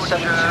 17265.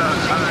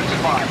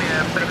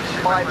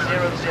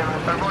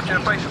 500. Roger,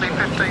 basically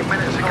 15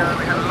 minutes ago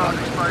we had a large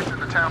explosion in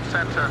the town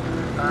centre.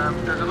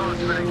 There's a lot of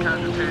civilian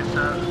casualties.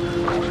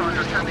 Call signs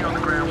are trending on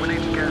the ground. We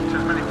need to get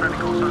as many friendly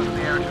call signs in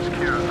the area to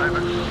secure it.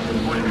 Over.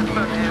 Well, you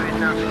confirm the area is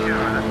now secure,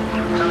 over.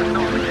 No, it's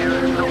not secure,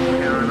 it's not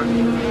secure, over.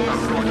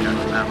 Roger.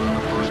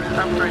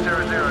 Alpha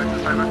 300,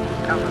 over.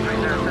 Alpha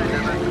 300,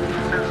 over.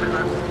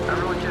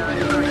 Roger,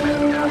 you're very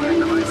good.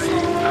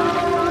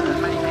 As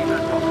many people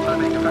as possible are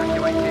being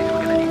evacuated.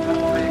 We're going to need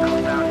more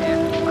vehicles down here.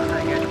 I'm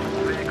saying again,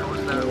 more vehicles.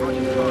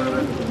 Roger,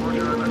 over.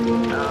 Roger, over.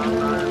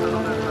 There's a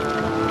lot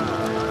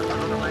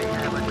of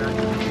mayhem and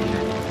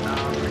confusion.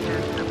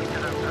 Suggest that we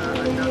set up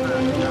another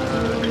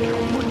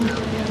control point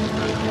down here.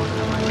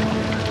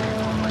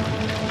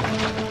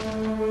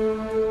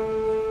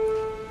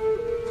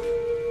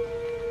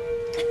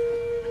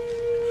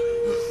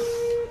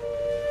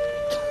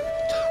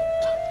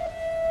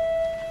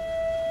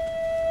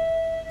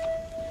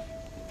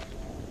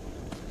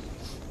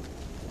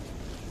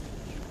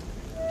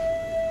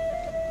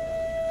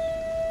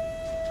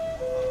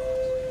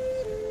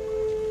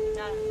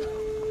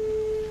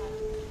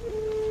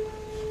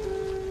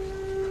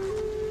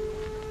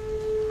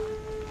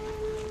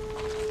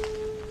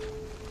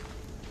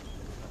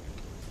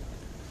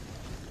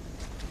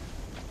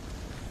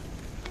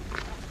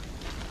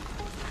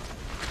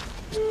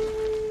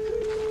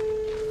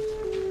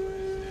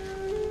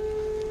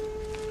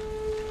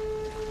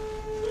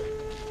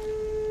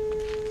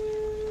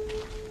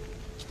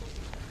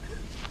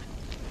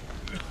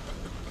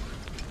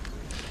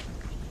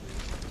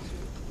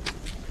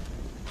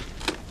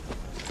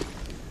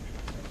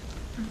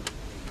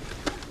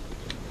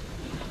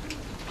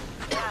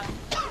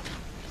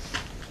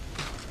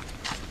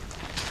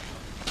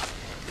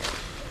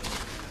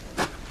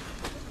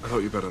 I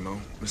thought you better know.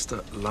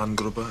 Mr.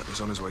 Landgrubber is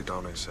on his way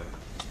down here, sir.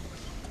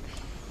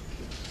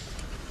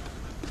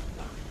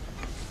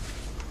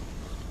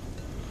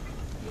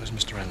 Where's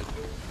Mr. Engel?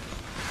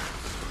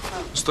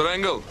 Mr.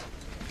 Engel,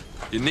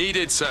 you're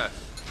needed, sir.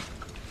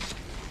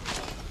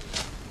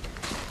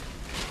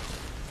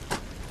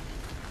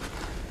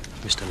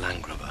 Mr.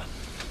 Landgrubber.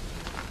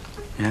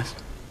 Yes?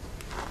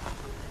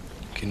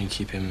 Can you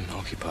keep him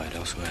occupied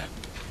elsewhere?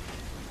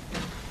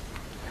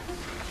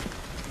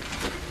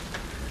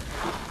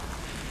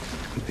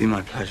 It'd be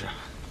my pleasure.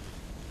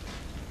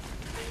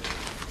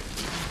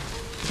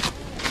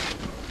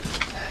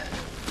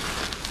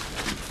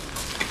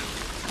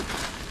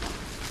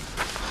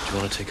 Do you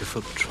want to take a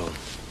foot patrol?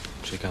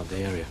 Check out the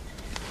area.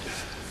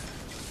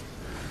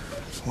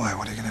 Why?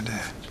 What are you going to do?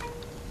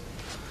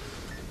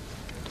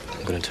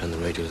 I'm going to turn the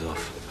radios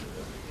off.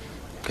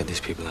 Get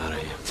these people out of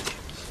here.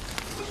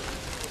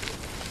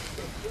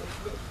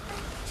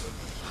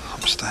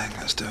 I'm staying.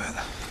 Let's do it.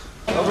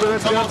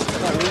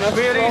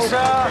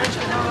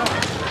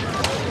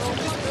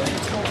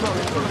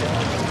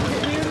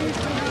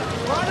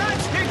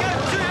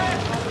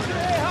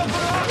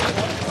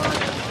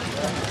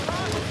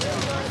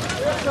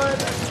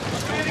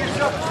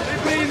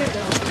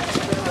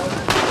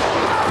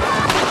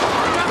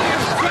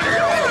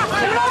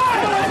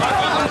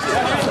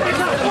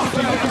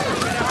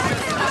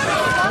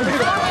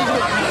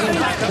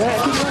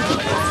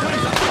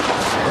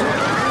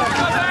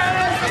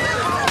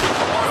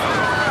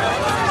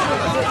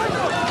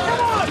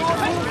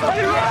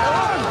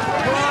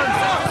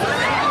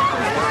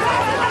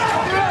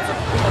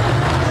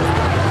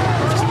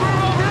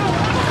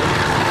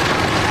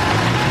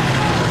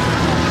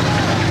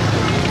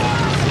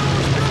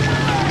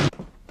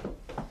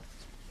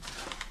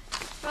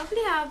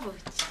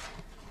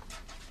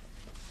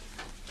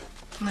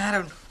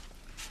 Naravno.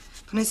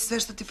 Ponesi sve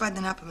što ti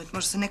padne na pamet.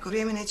 Možda se neko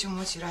vrijeme nećemo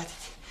moći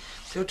vratiti.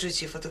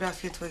 Uključujući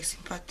fotografije tvojih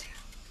simpatija.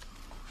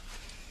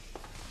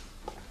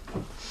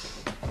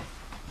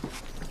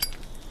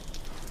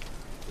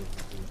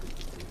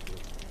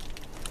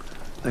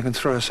 They can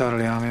throw us out of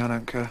the army, I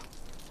don't care.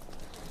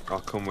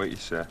 I'll come with you,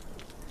 sir.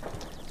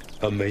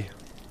 And me.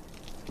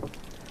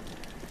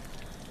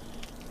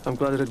 I'm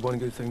glad I did one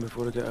good thing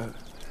before I get out.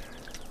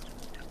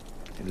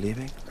 You're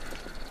leaving?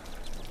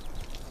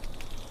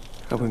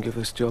 I wouldn't give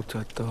this job to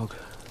a dog.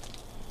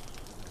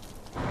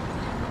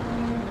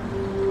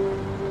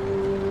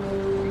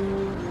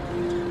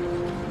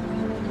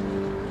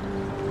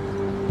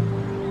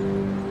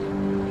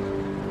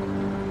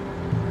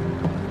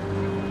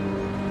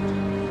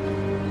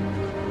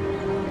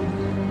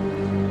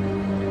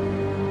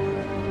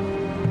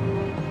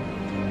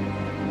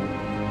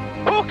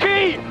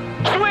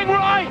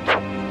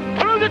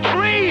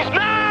 Please,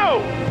 now!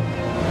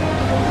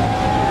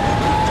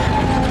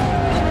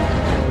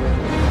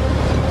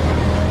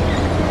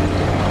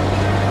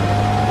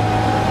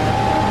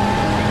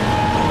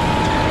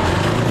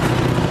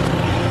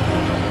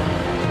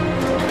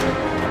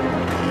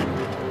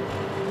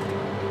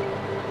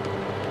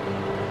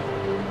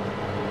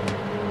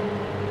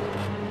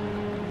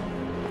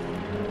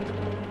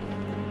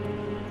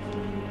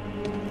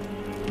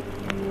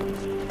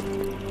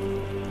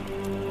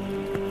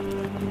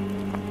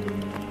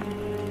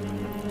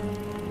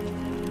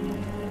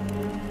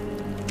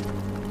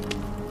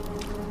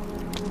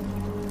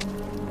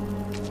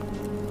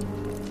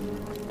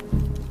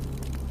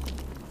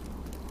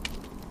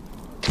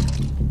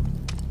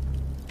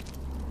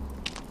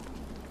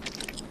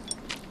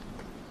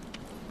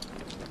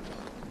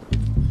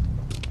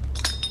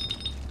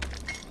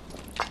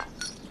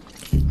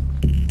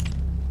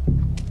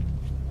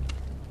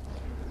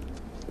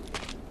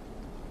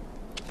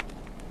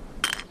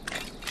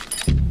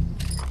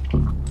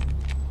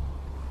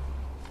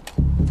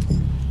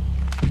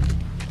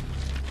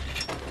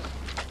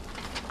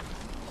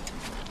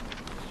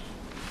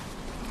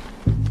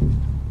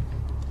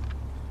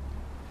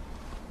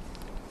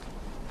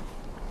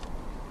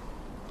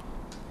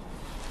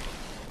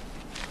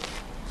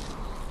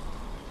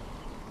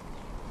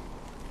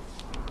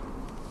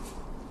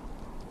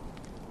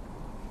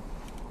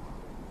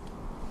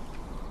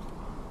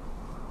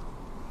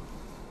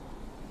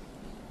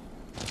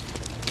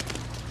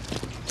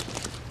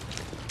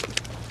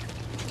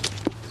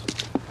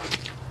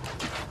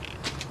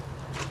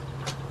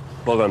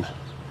 Well then.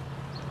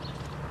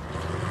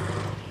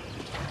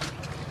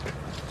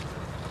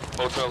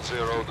 Hotel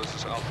Zero, this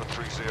is Alpha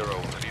 30. I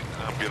need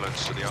an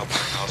ambulance to the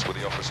outbreak house where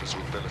the officers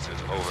were billeted.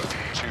 Over.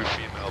 2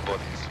 female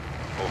bodies.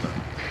 Over.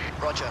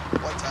 Roger.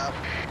 White out.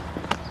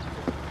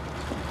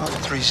 Alpha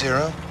 30,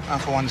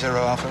 Alpha 10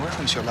 Alpha.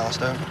 Reference your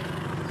last over.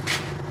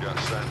 Yeah,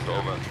 send.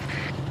 Over.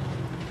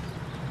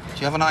 Do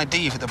you have an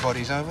ID for the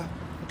bodies? Over.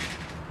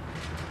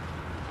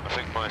 I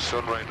think my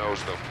Sunray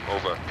knows them.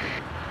 Over.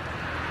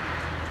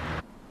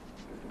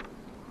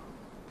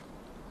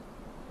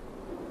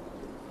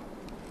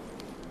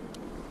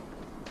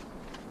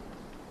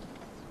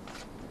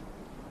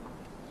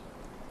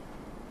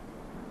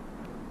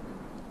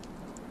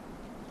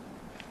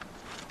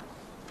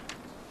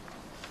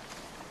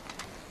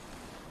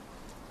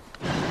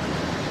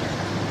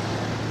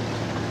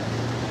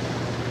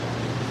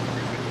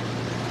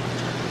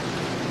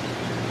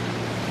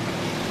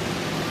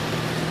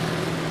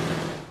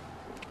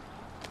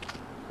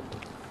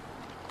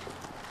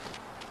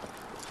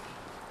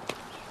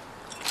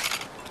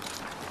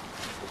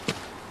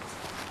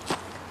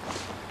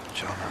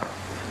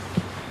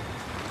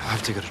 I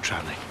have to go to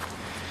Ratnici.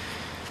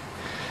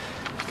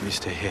 Can you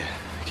stay here?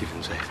 Keep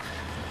him safe.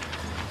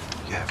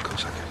 Yeah, of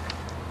course I can.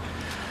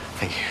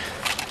 Thank you.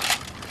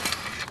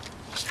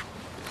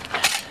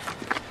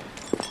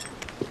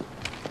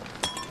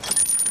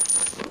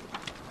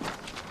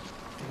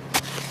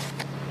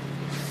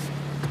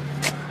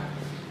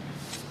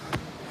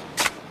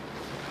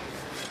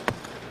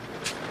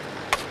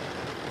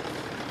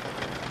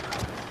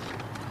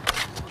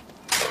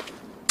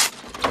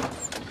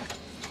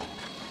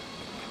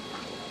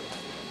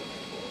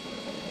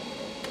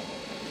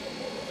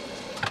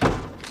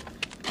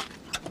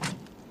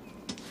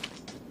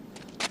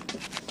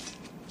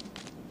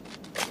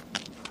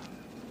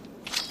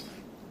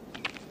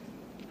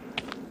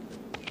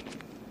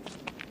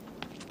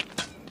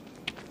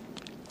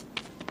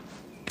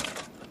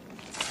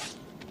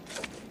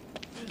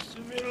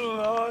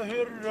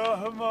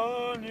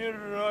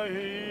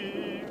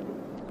 Bismillahirrahmanirrahim.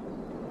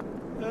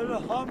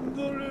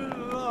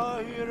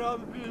 Elhamdülillahi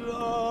Rabbil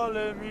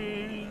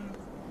alemin.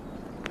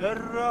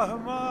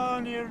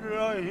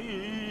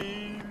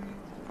 Errahmanirrahim.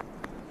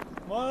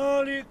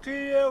 Maliki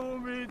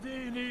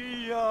yevmiddin.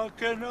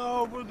 İyyâke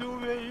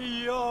na'budu ve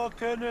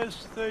iyyâke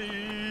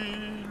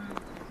nestaîn.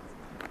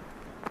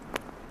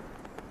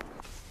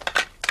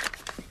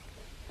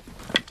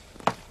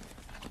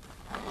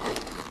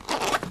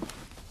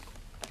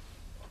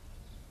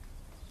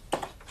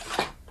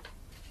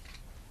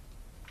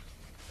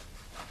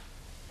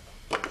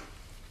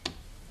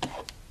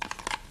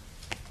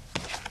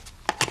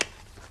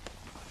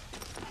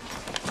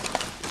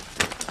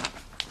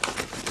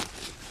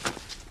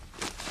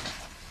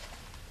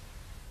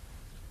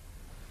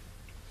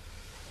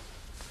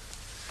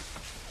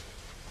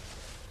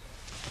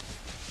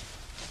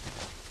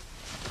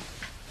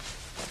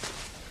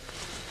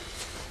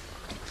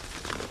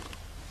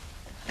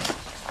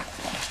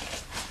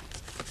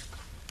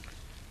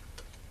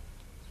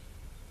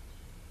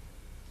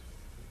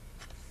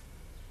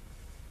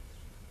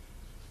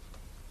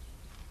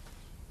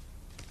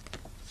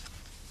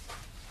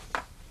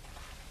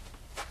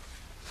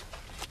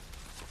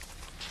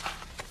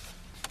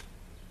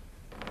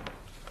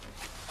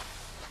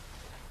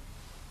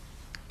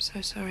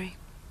 So sorry.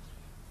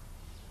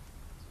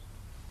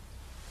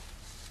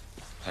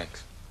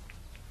 Thanks.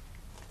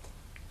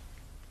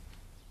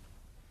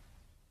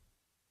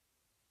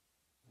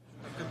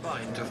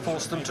 Combined to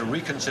force them to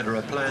reconsider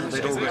a plan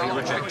they'd already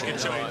rejected.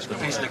 The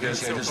peace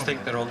negotiators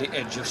think they're on the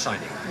edge of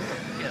signing.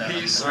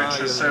 Peace, which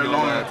for so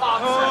long... Now,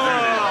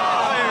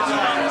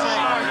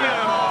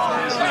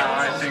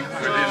 I think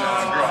within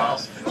our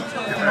grasp,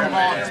 if only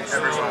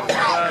everyone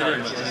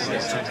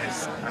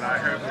and I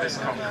hope this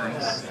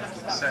conference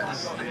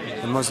sets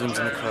The Muslims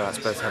and the Croats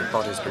both have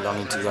bodies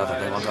belonging to the other.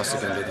 They want us to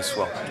go and do the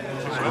swap.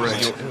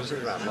 Great.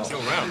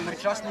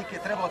 Časnik je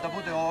trebao da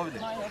bude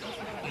ovdje.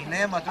 I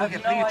nema druge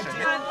priče.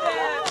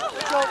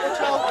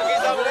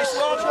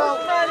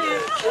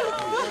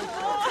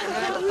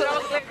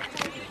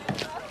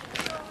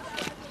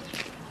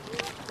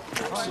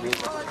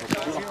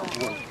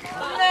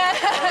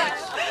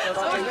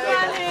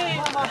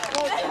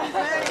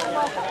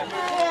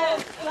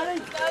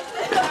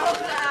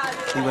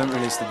 He won't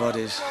release the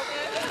bodies.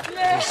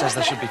 He says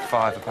there should be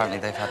 5. Apparently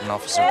they've had an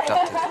officer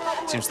abducted.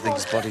 Seems to think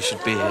his body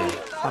should be here.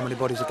 How many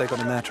bodies have they got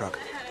in their truck?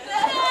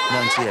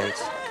 98.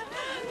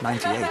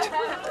 98?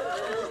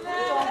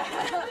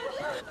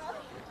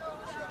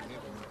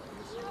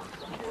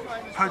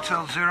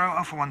 Hotel Zero,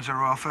 Alpha 10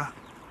 Alpha.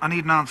 I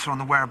need an answer on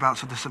the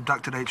whereabouts of this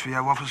abducted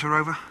HVO officer,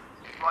 over.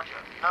 Roger.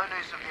 No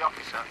news of the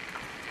officer.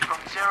 From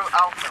Zero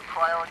Alpha,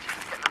 priority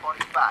to get the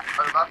bodies back.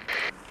 Over.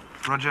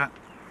 Roger.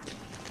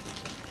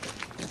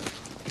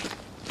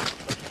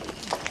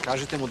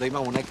 Kažite mu da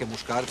imamo neke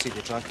muškarci i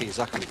dječake iz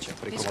Zahalića.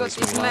 He's got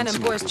these men and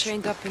boys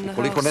chained up in the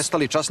Ukoliko house.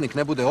 nestali časnik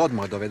ne bude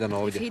odmah doveden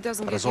ovdje, If he doesn't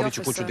get the razorit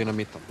ću kuću officer,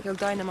 dinamitom. he'll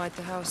dynamite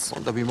the house.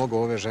 Onda bi mogao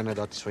ove žene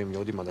dati svojim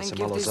ljudima da And se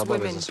give malo these zabave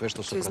women za sve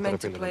što su to his men to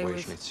pretrpjeli na play with.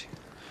 bojišnici.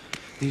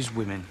 These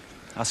women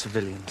are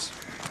civilians.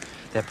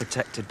 They're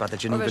protected by the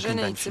Geneva Ove žene i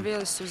Convention.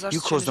 civili su You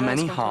zaštićeni cause them any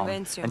ženevskom harm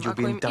konvencijom. and you'll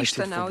Ako be im išta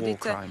indicted for war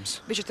naudite,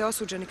 crimes. bit ćete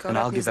osuđeni kao And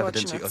I'll ratni give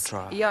evidence at zločinac. your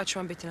trial. I ja ću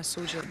vam biti na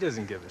suđenju. He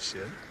doesn't give a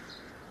shit.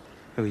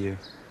 Who are you?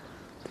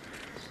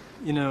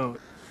 You know,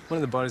 one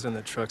of the bodies on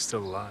that truck's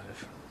still alive.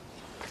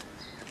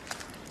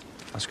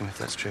 Ask him if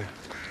that's true.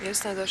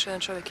 Istina je da još jedan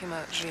čovjek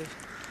ima živ.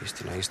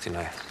 Istina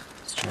je.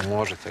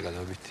 Možete ga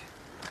dobiti.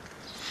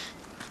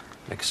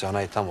 Neka se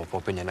onaj tamo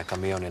popenje na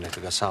kamion i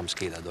neka ga sam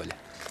skida dolje.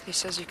 He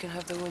says you can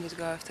have the wounded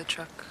guy off the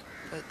truck,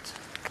 but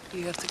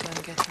you have to go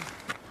and get him.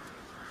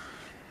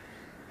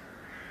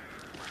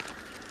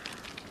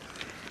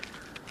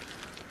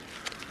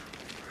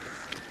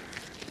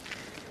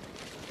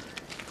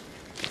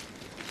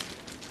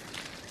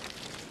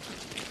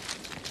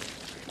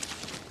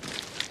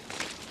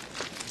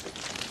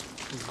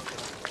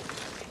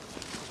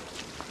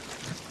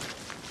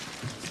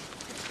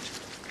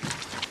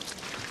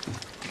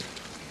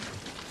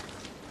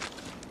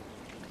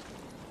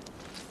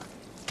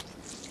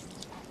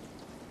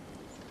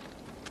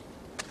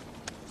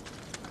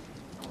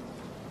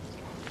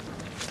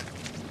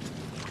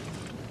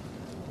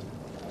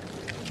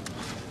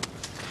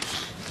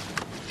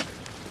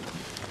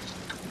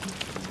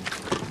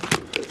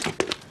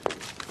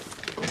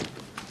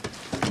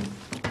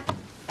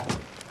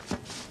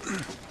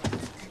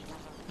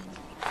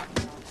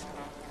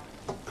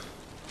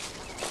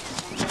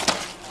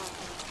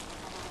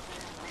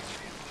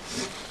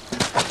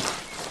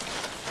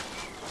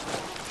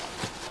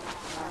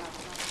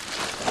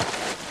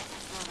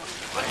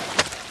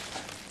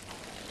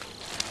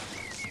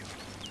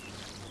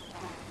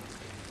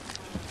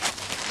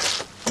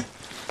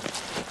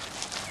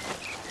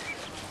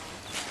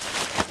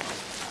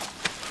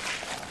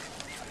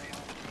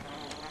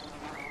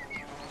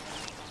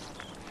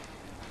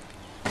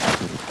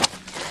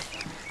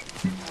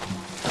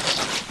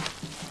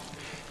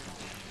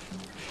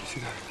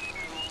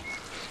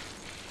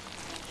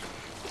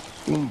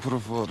 Por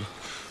favor.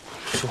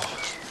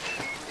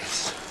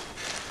 Yes.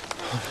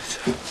 All right.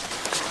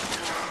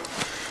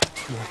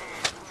 Come on.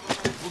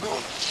 We'll go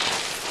on.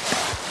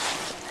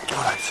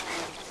 All right.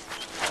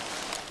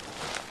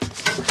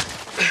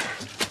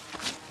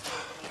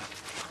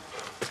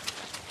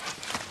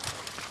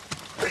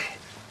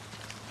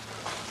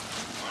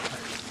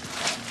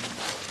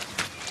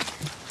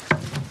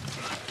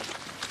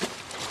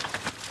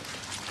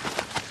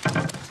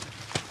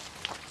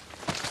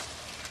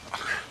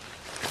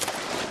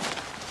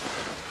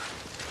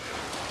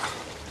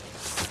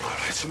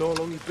 You know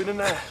how long you've been in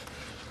there?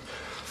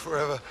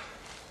 Forever.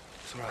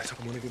 It's all right,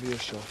 I'm gonna give you a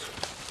shot.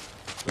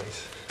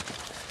 Please.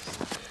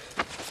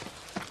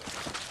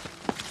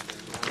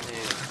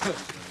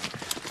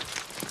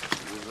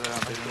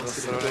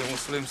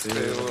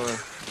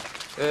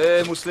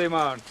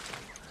 Musliman.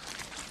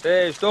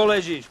 Što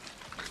ležiš?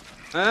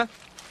 A?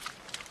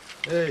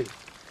 Ej,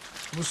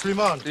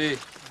 musliman. Ti.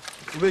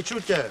 Ube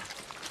čutje.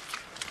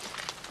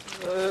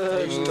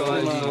 Što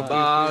ležiš,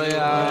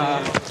 balija?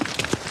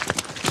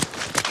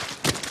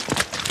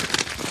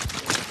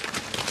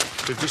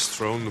 They've just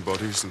thrown the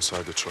bodies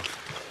inside the truck.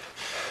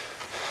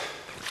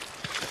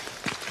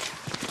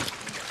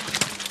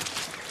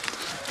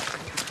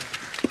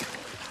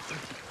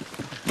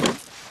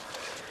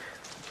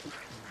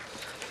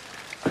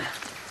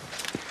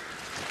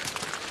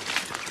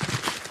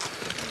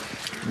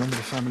 Remember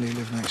the family who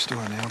lived next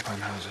door in the Alpine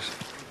houses?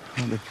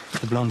 Oh,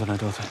 the blonde and her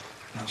daughter.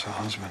 That's her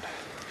husband.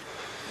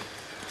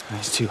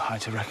 He's too high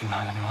to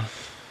recognize anyone.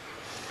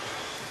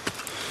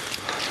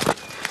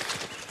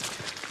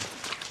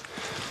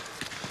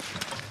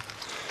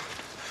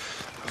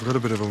 I've got a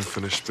bit of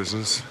unfinished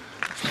business.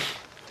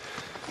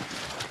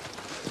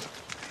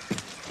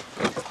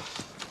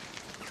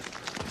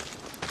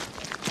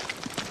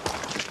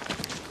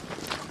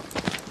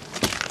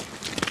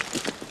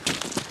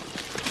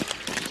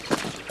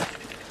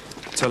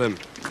 Tell him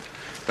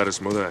that his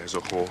mother is a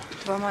whore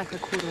Tvoja majka je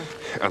kurva,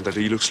 and that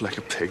he looks like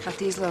a pig. a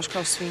ti izgledaš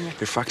kao svinja.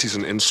 In fact, he's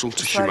an insult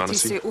to U stvari, ti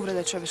humanity. si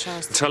uvreda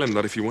čovječanstva. Tell him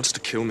that if he wants to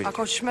kill me,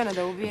 Ako hoćeš mene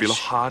da it'd be a ubiješ, lot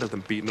harder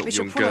than beating up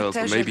biće young puno girls,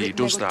 but teže maybe he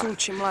does nego that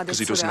tući mlade because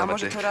he cure, doesn't a have a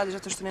možda dick. to radi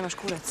zato što nemaš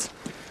kurac.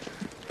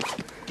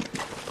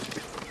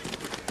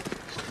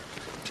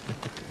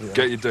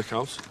 Get your dick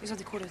out.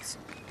 Izvadi kurac.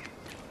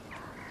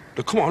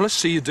 Now, come on, let's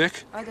see your dick.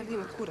 Ajde,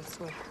 vidimo kurac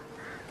svoj.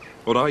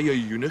 Or are you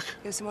a eunuch?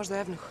 Jel si možda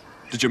evnuh?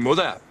 Did your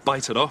mother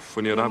bite it off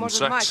when you were having Možda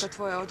sex? majka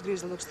tvoja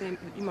odgrizla dok ste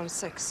imali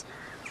seks.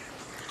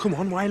 Come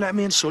on, why let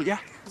me insult you?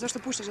 Zašto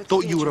puštaš da ti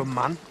Thought you were a vrijeđam?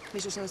 man.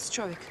 Mislio sam da si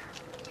čovjek.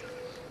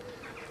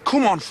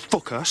 Come on,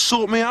 fucker,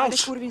 sort me Ajde,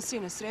 out. kurvin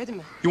sine, sredi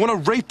me. You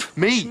want to rape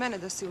me? Hoćeš mene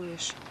da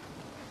siluješ.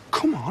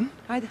 Come on.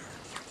 Ajde.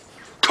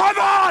 Come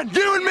on,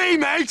 you and me,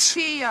 mate!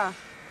 Ti i ja.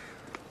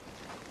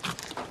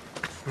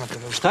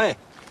 Šta je?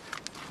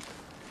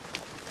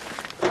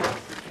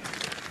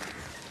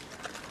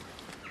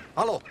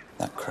 Alo?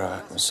 That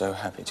Croat was so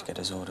happy to get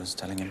his orders,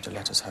 telling him to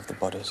let us have the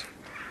bodies.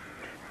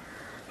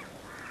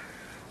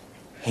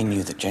 He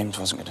knew that James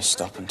wasn't going to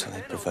stop until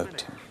they'd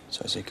provoked him,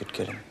 so as he could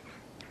kill him.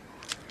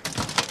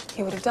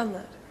 He would have done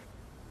that.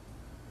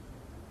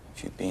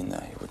 If you'd been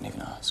there, he wouldn't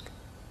even ask.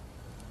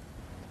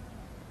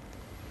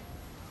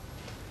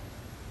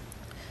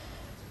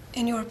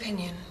 In your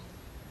opinion,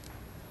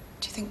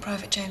 do you think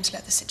Private James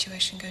let the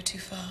situation go too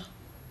far?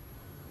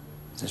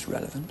 Is this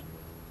relevant?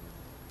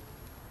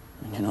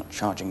 I mean, you're not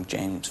charging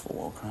James for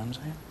war crimes,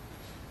 are you?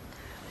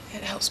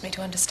 It helps me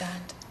to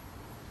understand.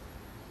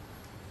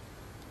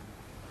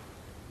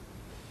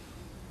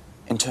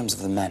 In terms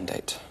of the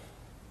mandate,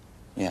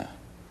 yeah,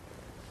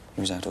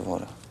 he was out of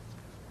order.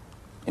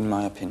 In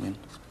my opinion,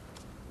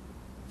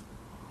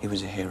 he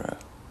was a hero.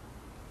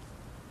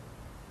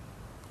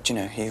 But you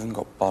know, he even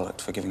got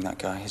bollocked for giving that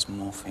guy his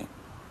morphine.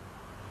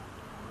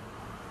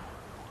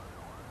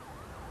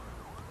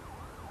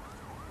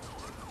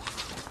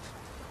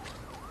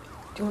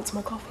 Do you want some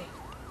more coffee?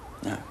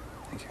 No,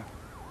 thank you.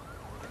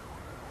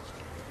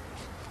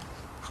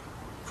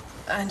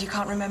 And you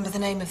can't remember the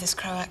name of this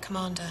Croat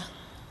commander?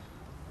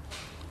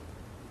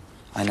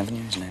 I never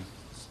knew his name.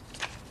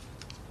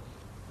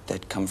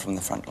 They'd come from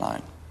the front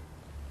line.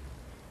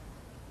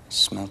 It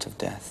smelt of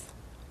death.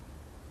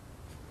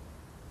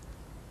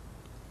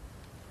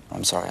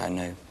 I'm sorry, I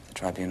know the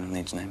tribunal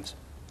needs names.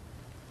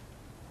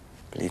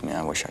 Believe me,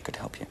 I wish I could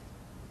help you.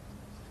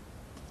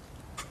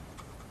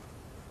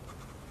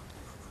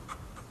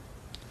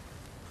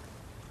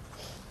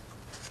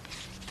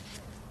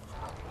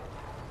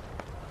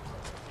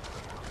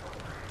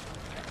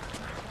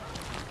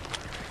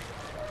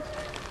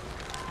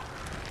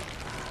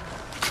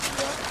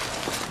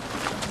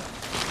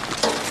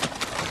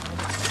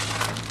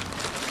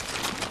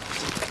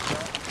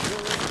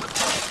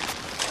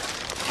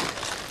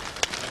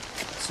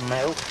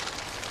 Male?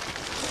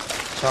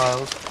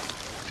 Child?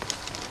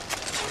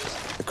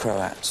 The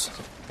Croats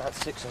About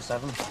 6 or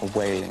 7. are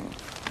wailing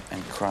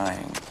and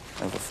crying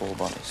over 4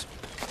 bodies.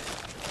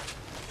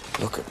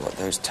 Look at what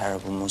those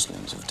terrible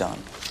Muslims have done.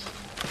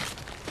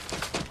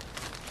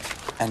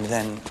 And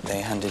then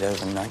they handed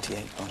over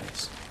 98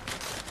 bodies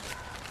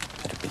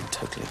that had been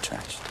totally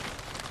trashed.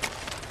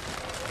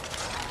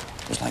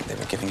 It was like they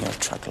were giving you a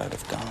truckload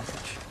of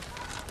garbage.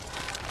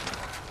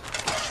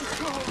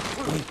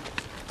 We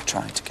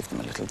tried to give them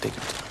a little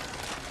dignity.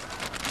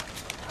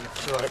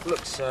 Sure, it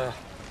looks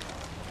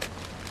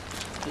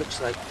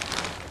like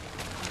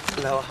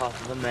the lower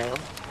half of a male.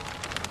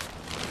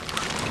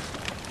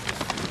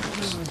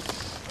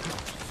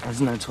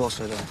 There's no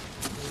torso there.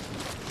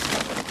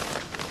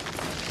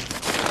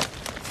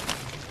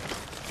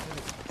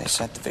 They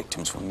said the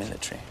victims were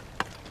military.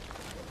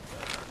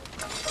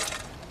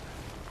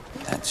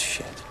 That's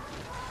shit.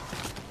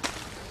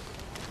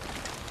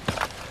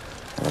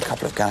 There were a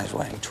couple of guys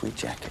wearing tweed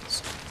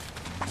jackets.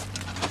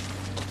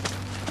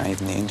 Now,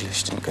 even the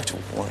English didn't go to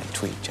war in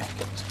tweed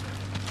jackets.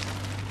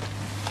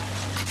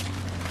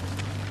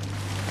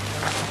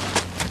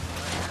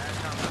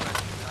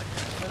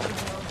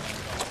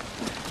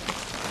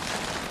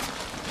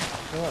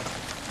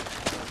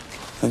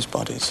 Those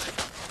bodies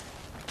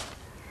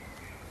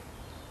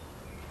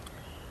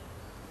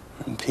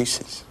are in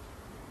pieces.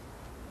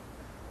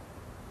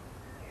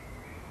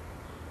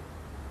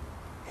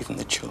 Even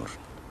the children.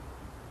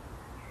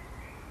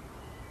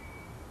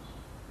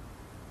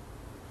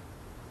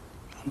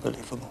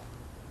 Unbelievable.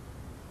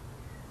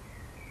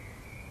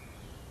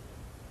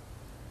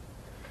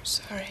 I'm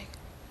sorry.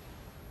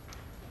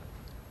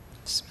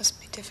 This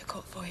must be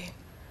difficult for you.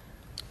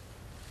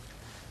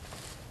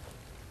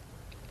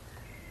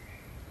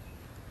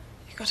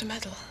 You got a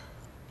medal?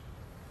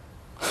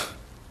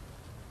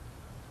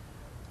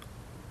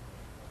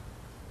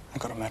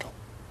 got a medal.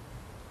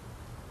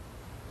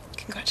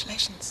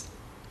 Congratulations.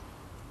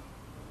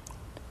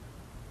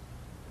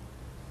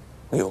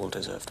 We all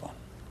deserved one.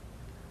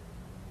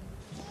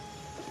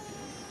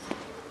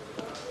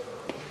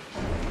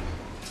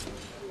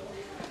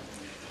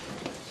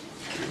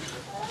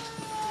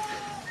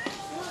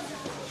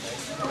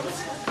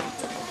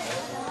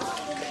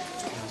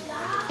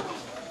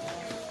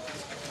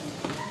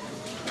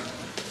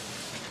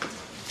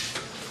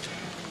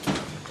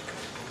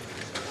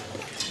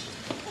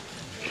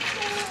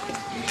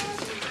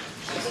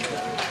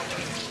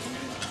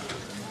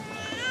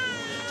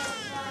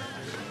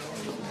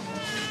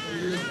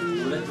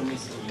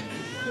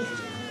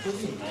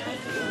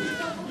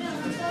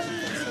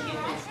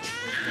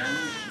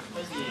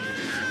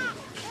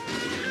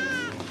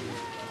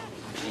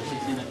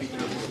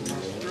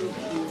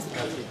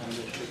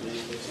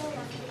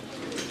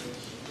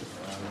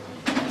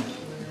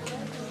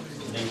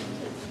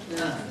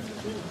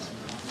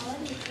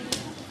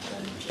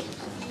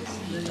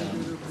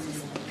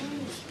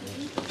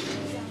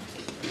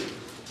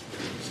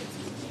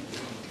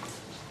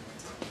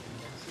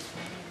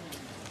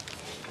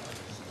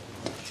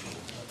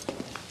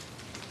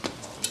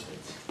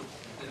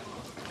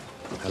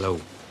 Hello.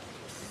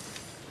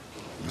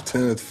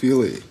 Lieutenant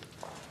Feely.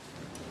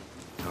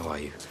 How are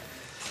you?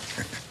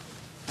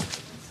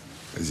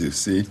 As you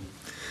see,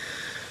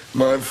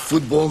 my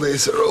football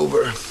days are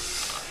over.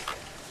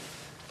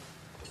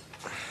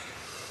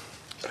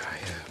 I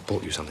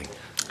bought you something.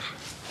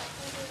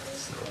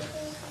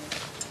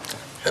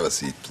 Have a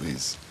seat,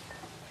 please.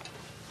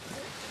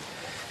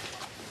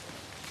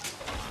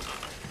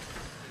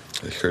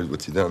 I heard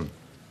what you done.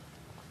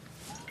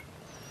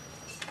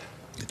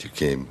 That you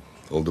came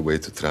all the way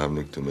to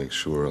Travnik to make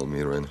sure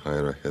Almira and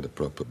Hyra had a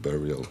proper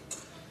burial.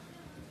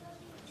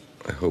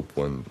 I hope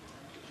one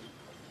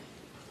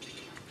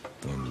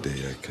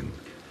day I can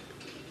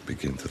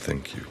begin to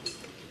thank you.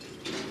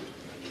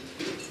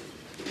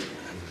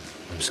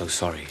 I'm so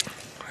sorry.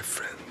 My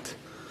friend,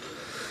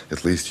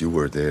 at least you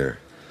were there.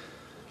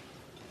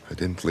 I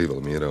didn't leave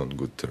Almira on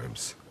good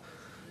terms.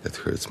 That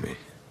hurts me.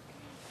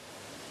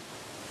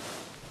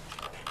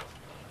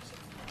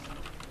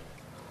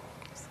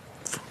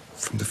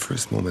 From the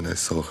first moment I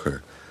saw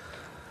her,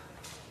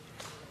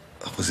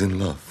 I was in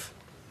love.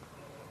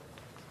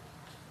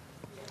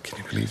 Can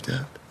you believe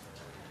that?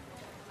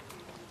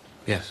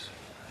 Yes,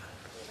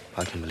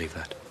 I can believe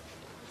that.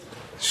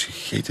 She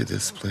hated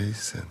this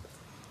place,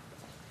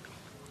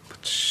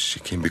 but she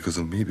came because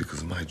of me,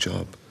 because of my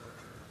job.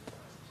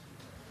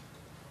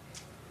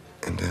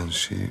 And then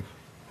she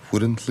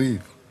wouldn't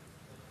leave.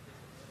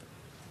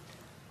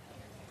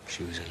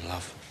 She was in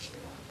love.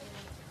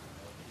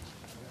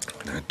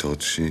 And I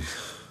thought she'd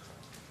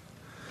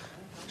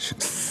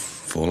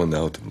fallen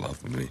out of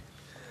love with me.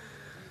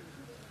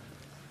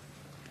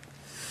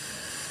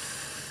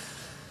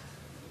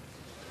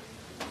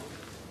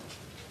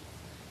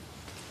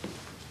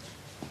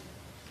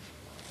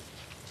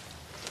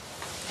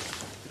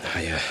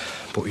 I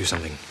bought you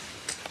something.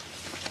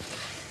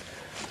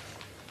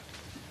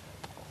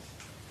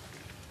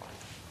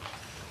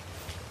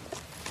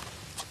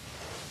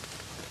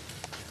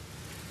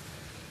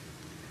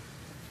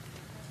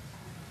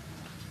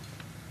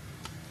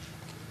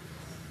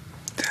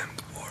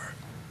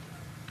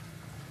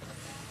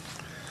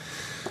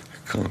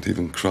 I can't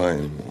even cry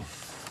anymore.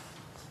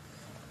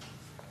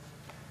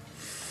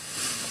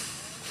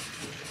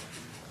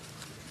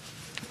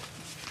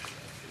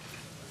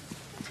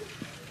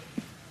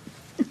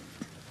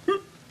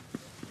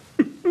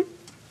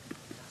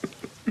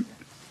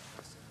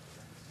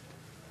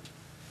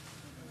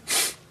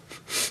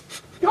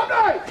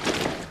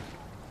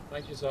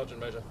 Thank you, Sergeant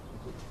Major.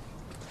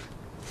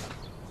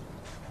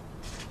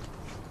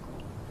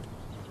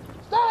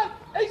 Stand!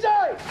 Easy!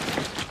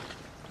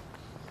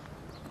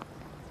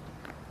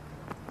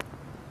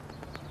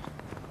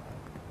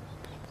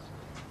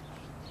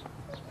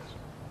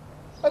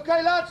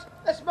 Okay, lads,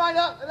 let's mount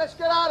up and let's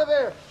get out of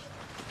here.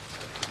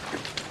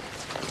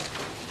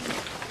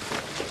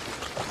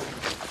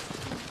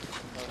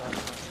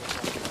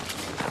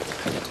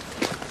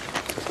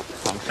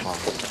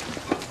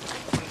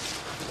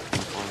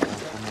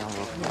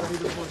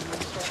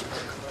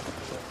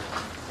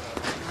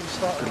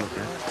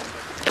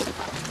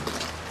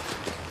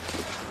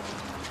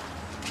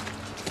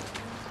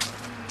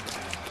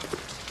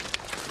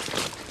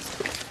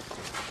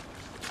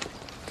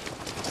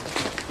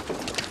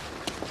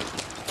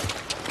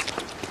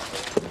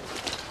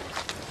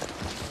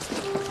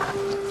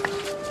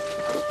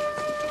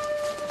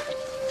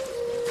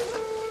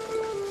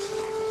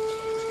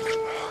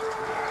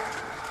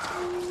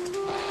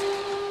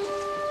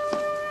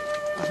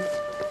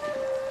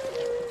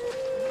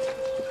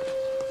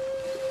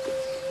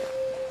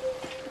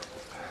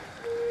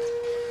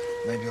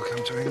 Maybe you'll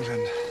come to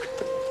England.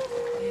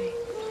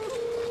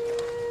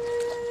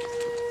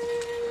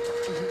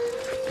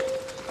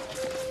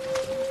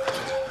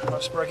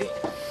 Right, Spraggy?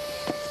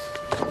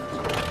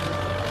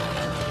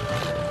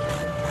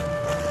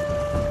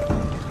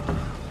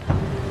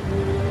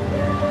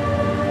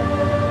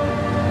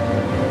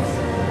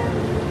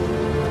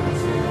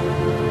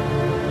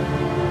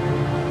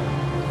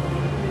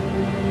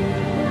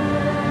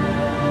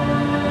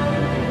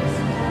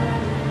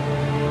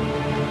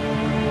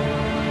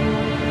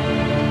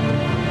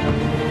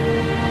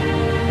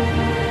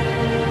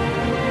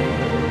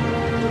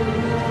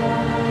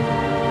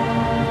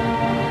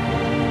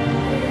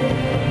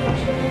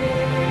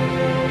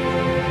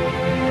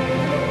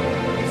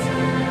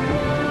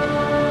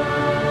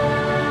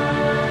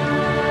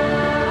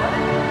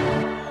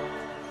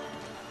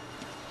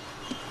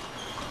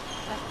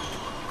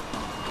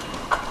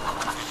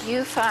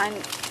 you find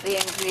the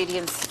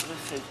ingredients for a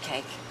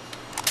fruitcake?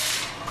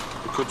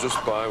 We could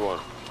just buy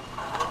one.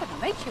 I'm going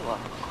to make you one.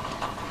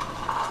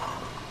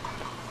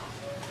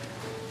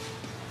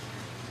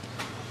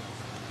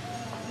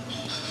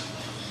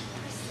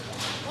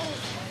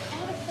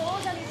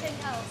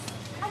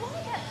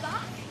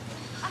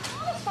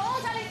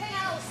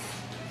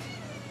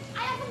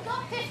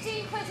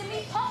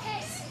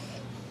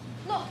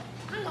 Look,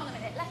 hang on a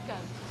minute, let go.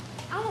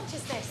 How much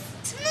is this?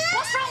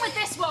 What's wrong with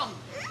this one?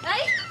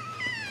 Eh?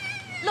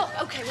 Look,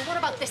 okay, well, what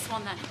about this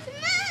one then?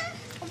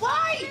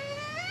 Why?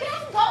 You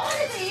haven't got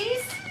one of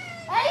these,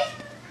 eh?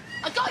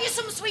 I got you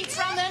some sweets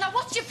round there, now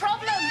what's your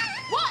problem?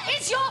 What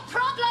is your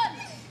problem?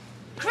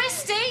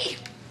 Christy!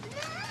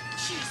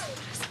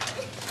 Jesus.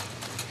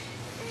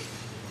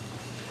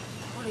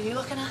 What are you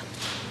looking at?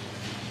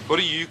 What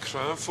are you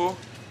crying for?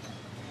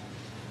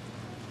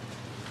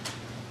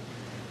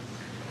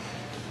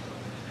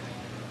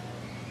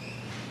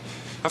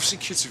 I've seen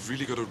kids who've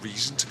really got a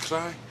reason to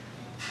cry.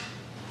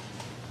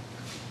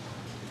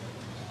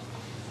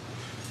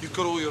 You've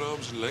got all your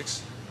arms and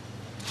legs.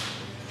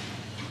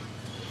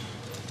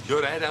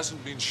 Your head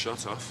hasn't been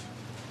shot off.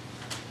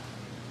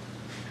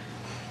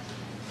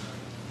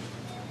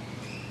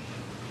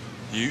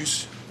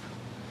 Yous.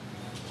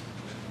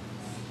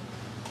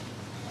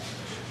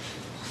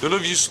 None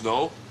of yous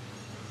know.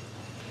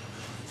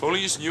 If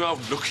only yous knew how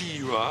lucky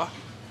you are.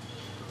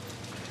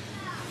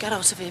 Get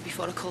out of here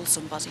before I call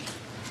somebody.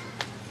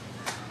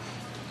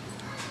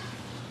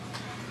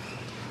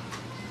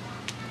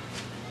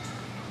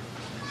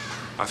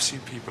 I've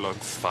seen people on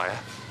fire.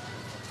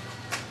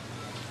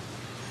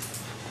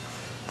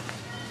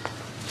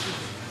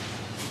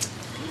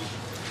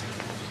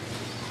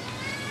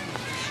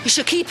 You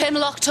should keep him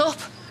locked up.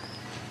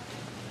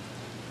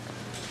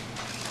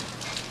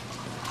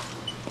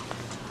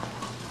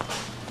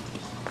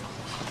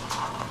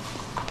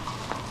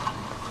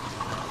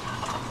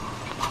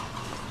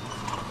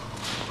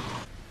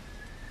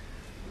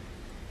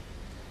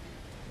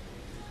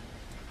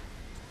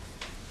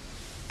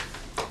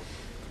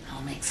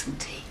 I'll make some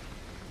tea.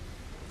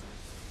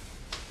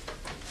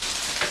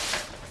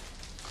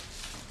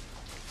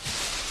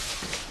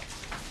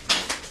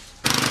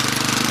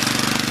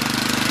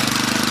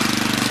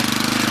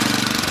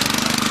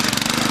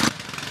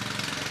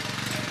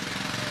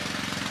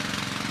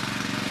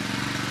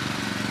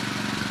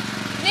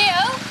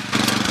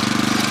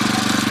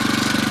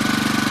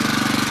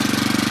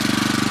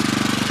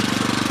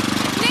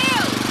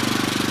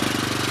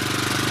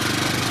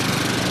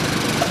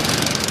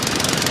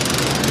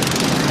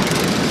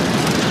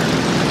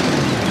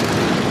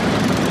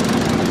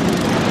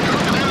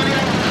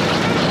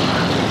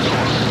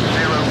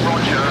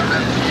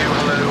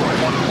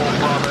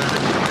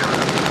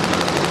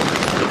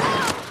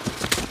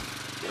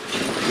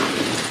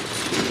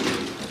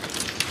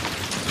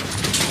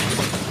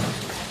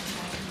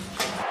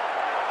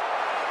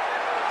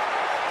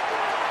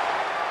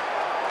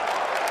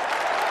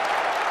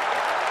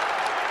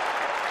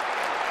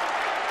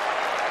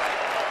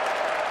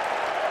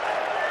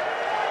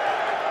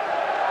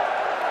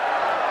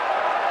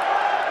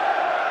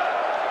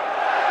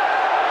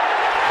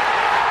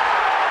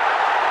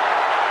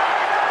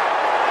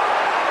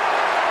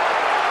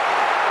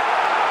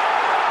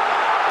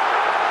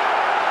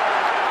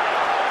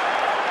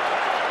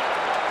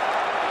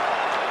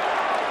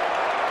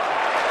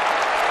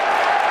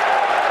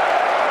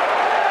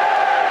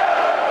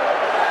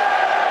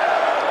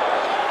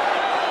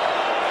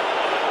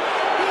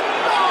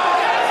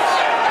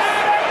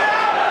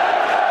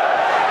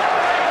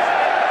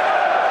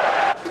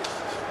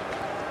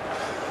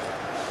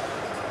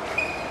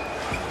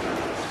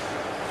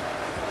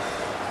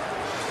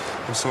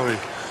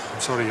 I'm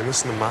sorry, you're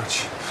missing the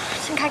match. I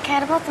think I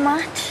cared about the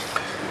match.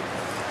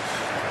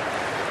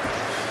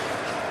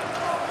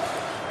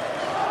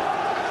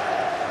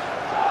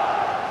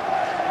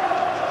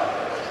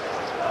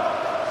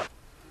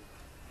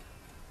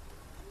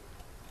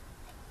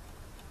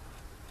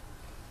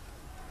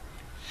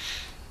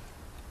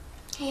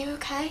 Are you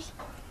okay?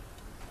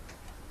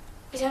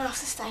 You don't have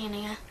to stay in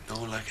here. No,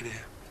 I like it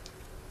here.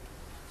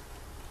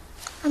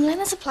 I'm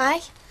learning to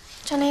play.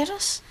 Do you need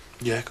us?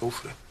 Yeah, go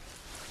for it.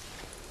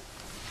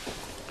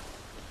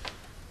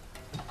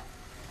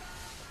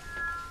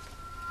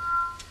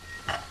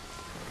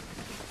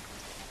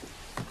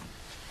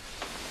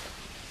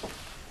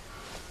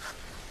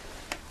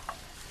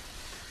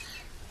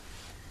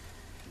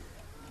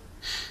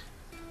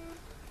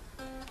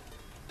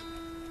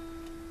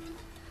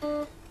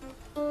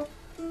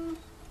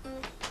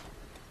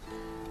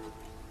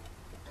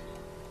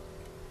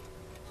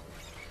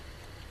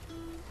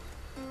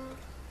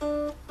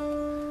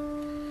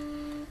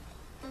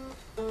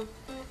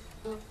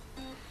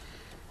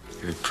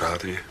 Really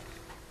proud of you.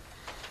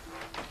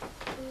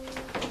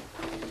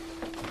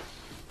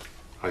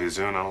 How you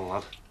doing, Alan,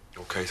 lad?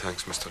 Okay,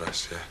 thanks, Mr.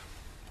 S,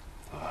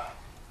 yeah.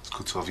 It's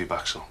good to have you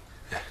back, so.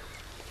 Yeah.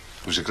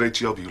 It was a great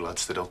job you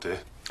lads did out there.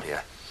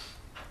 Yeah.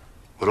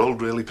 We're all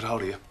really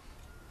proud of you.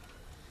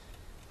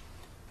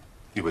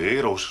 You were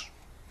heroes,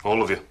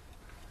 all of you.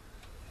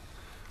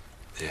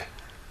 Yeah,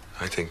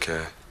 I think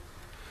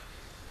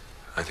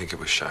it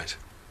was shite.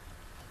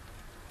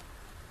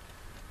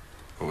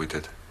 What we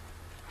did.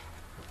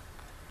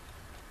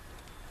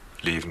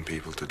 Leaving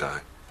people to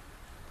die.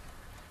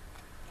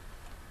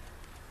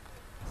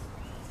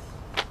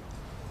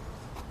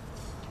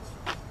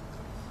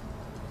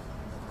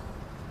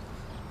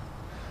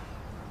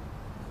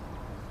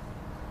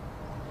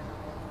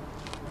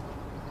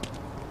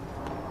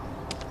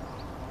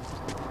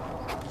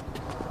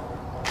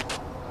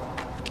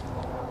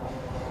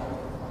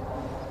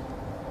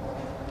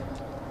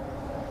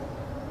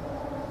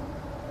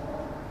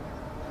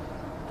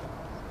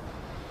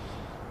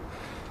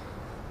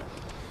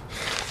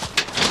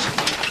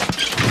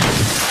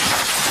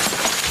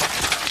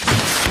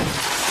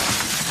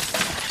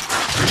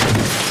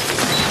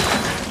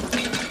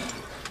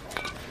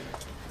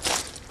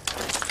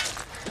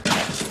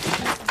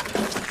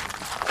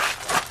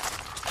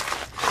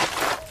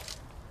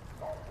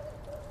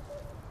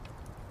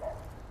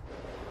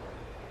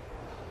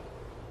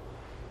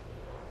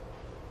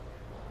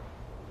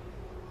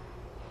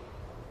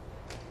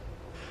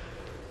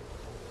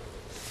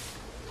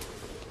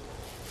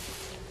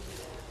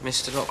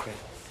 Mr. Lockridge.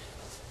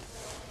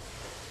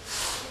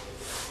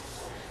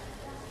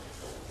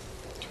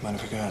 Do you mind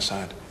if we go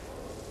outside?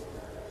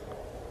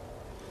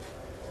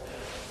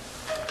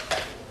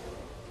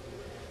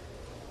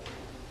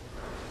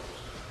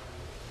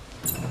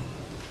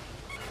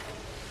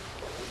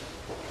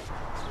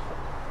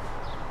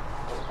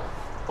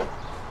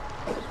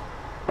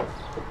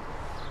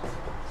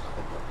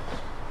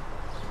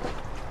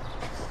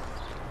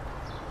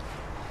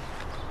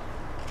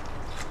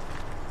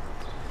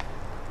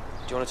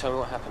 Do you want to tell me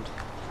what happened?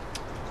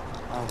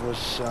 I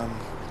was,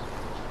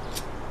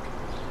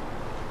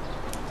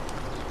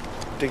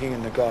 digging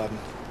in the garden.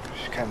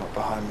 She came up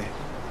behind me.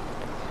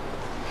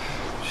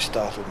 She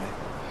startled me.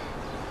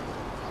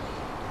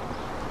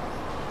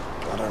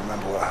 I don't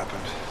remember what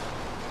happened.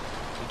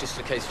 You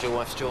dislocated your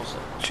wife's jaw, sir?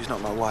 She's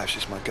not my wife,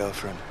 she's my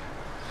girlfriend.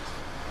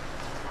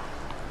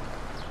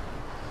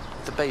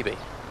 The baby,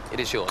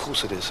 it is yours? Of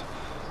course it is.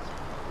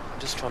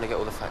 I'm just trying to get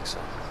all the facts,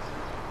 sir.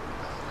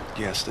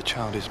 Yes, the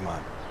child is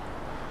mine.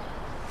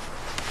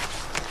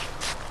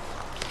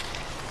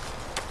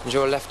 And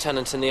you're a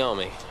lieutenant in the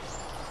army?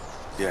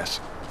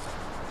 Yes.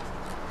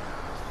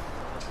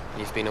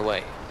 You've been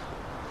away?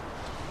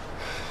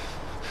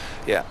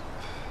 Yeah.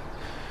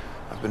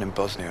 I've been in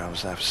Bosnia. I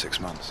was there for 6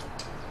 months.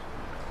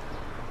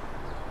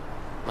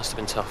 Must have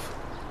been tough.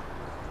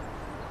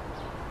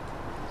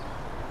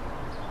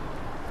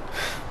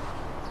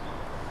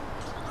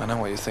 I know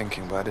what you're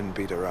thinking, but I didn't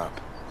beat her up.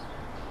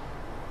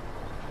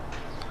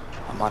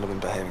 I might have been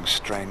behaving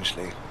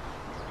strangely.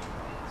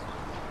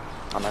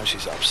 I know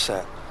she's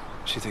upset.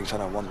 She thinks I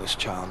don't want this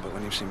child, but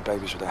when you've seen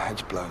babies with their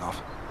heads blown off,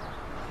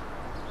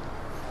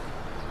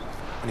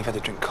 when you've had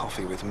to drink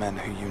coffee with men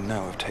who you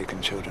know have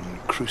taken children and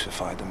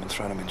crucified them and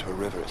thrown them into a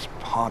river, it's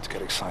hard to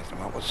get excited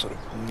about what sort of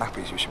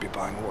nappies you should be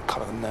buying or what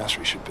colour the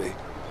nursery should be.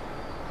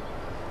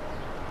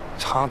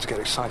 It's hard to get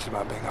excited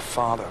about being a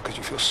father because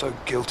you feel so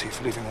guilty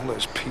for leaving all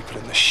those people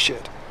in the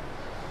shit.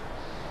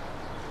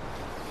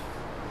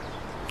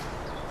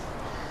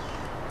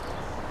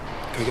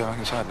 Can we go back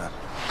inside now?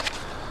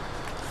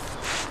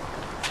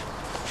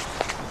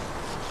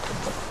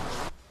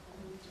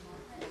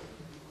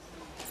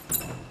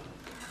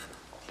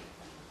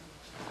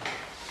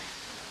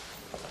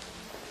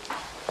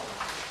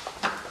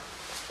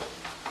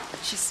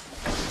 She's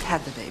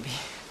had the baby.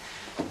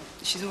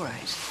 She's all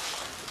right.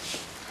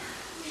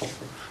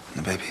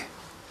 The baby?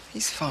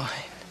 He's fine.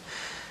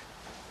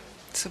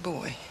 It's a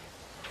boy.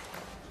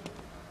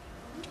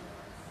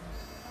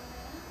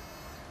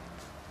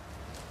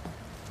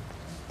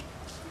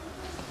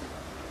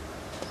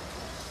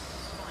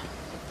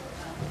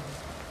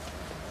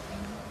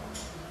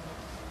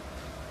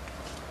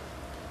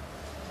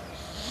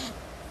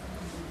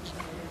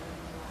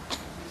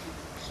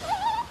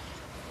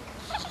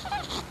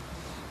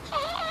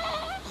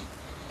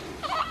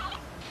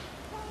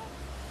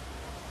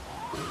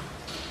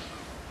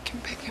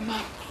 Pick him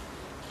up.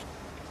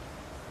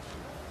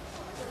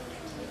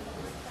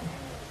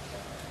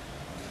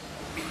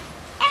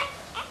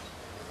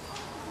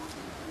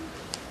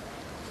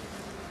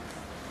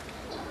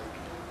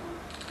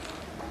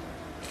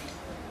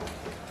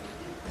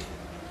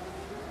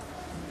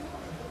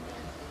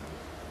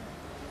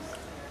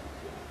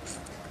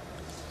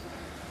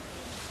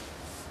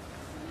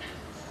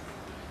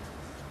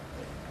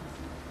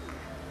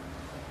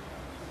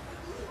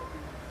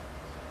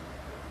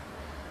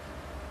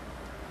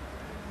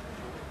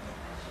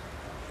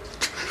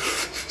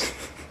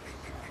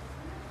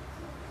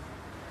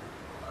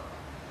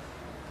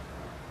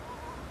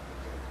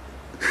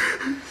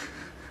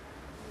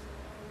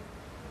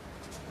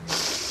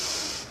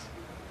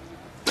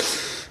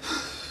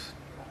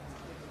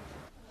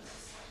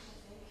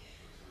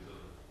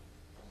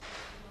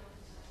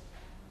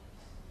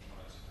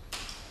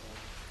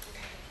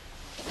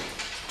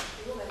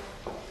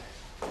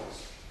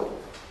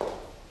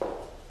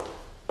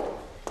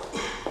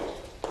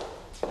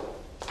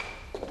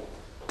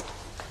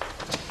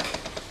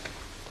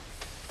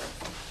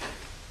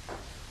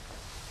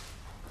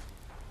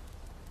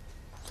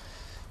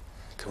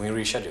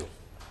 reschedule?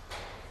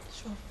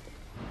 Sure.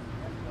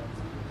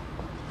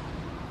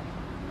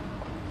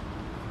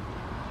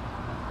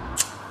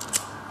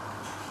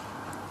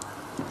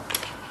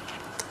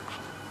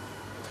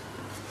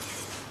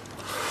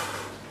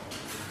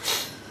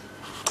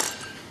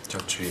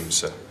 Your dream,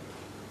 sir.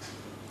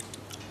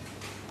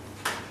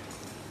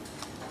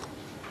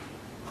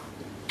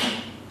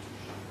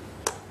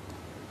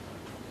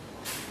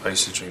 I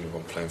used to dream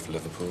about playing for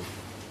Liverpool.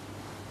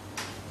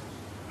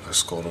 I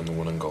scored on the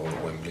winning goal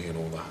at Wembley and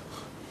all that.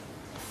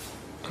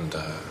 And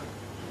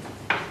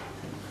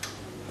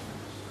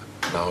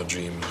now I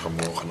dream like I'm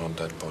walking on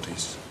dead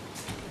bodies.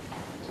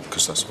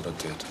 Because that's what I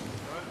did.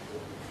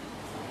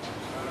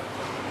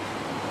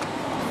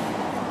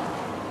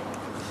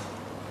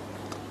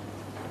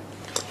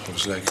 It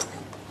was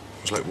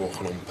like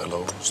walking on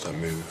pillows that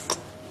move.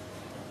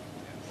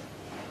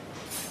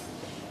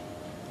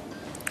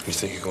 You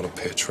think you're gonna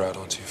pitch right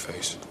onto your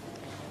face.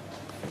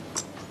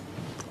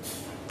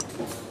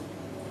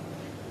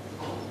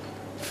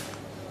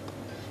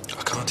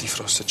 I can't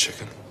defrost the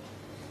chicken.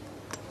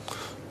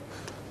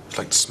 It's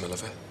like the smell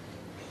of it.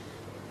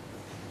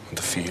 And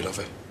the feel of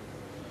it.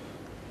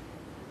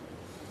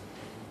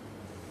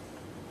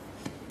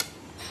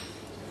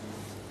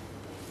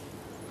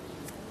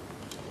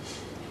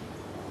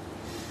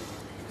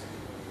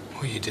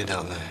 What you did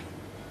out there,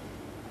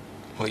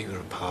 what you were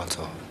a part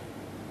of,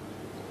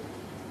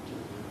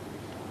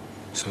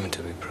 something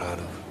to be proud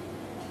of.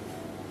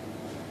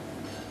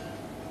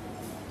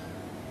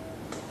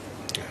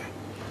 Yeah.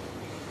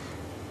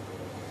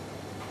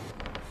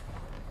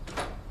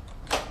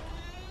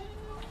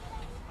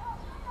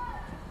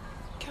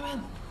 Come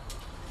in.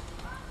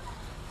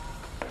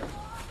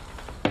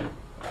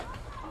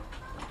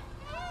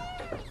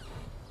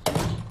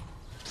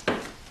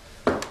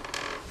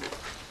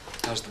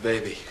 How's the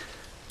baby?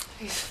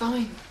 He's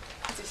fine.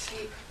 He's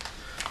asleep.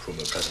 From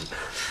the present.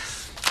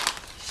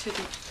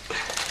 Shouldn't.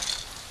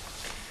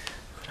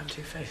 What happened to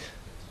your face?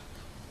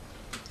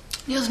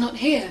 Neil's not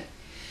here.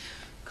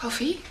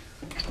 Coffee?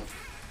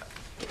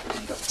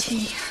 I got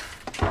tea.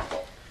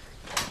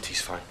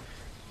 Tea's fine.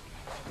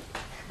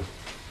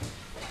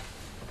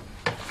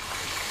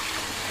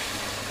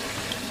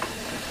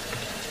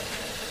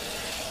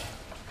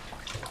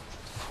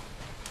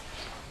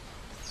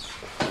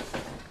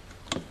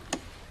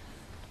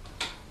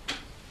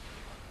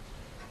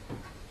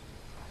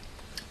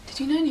 Did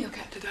you know Neil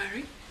kept a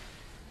diary?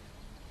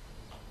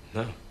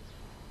 No.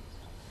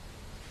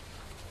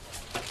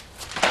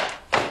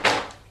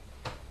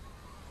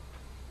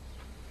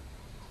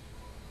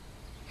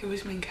 Who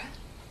was Minka?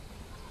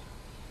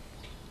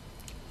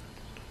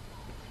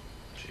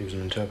 She was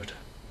an interpreter.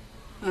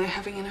 Are they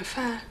having an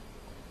affair?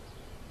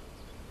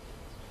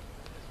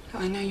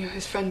 I know you're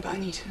his friend, but I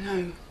need to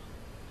know.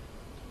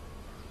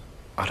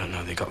 I don't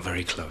know, they got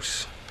very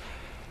close.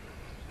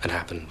 It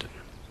happened.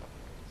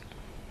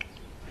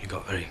 You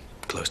got very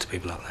close to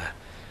people out there.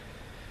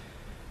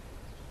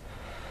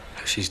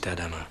 She's dead,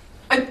 Emma.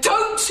 I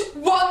don't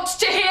want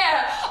to hear!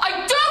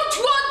 I don't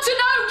want to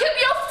know! Get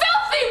your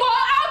filthy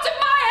whore out of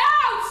my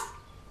house!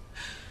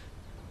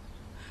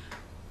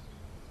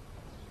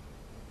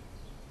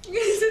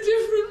 He's a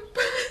different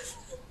person.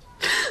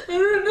 I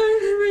don't know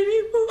him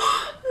anymore.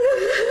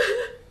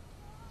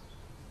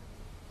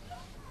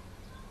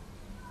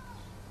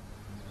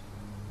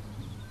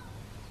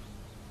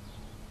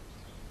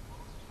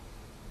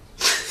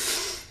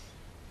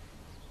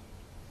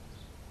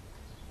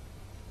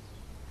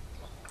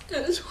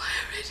 That's why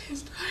I read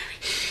his diary.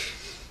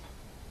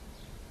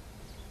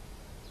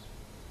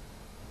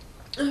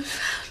 I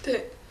found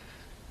it.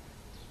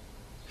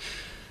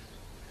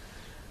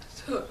 I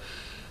thought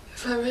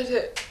if I read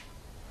it,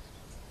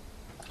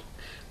 it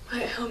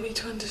might help me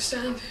to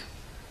understand him.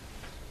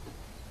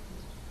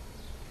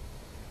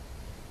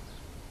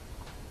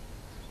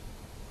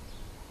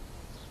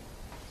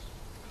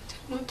 I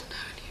didn't want to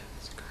know any of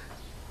his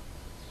crimes.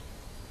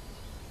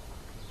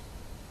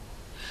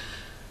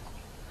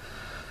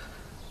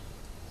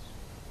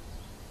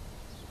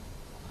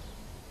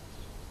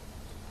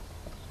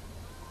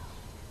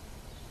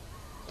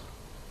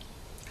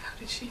 How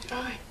did she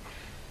die?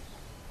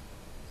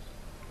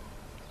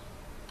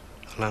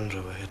 A Land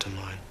Rover hit a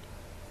mine.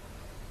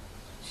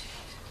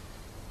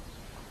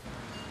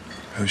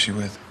 Who's she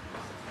with?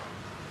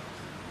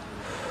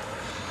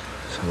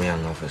 Some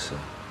young officer.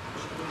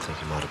 I think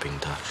he might have been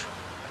Dutch.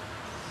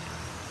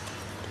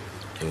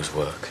 It was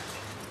work.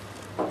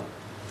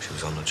 She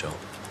was on the job.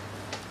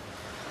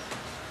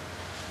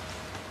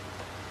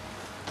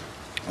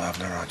 Well, I've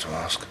no right to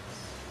ask.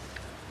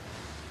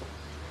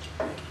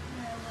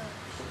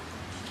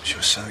 She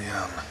was so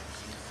young.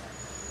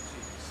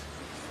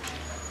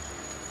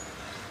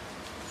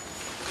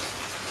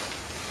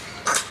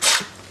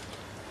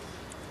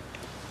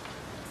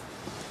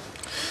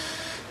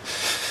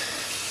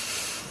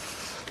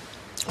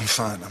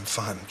 I'm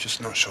fine. I'm just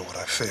not sure what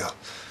I feel.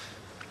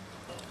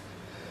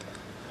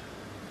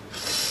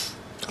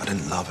 I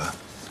didn't love her.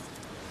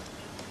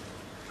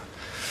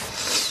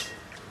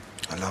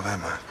 I love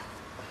Emma.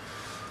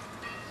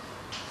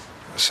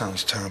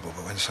 sounds terrible,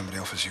 but when somebody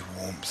offers you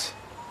warmth,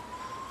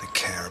 they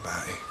care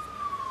about you.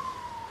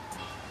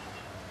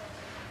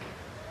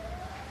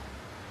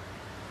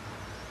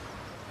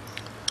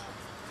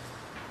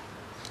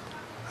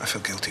 I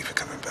feel guilty for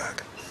coming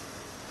back.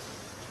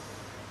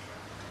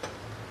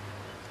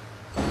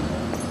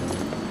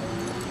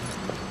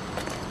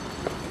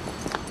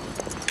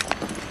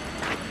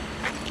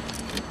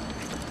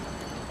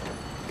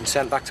 Been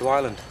sent back to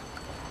Ireland.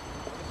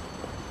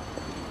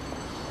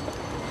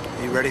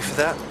 Are you ready for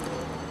that?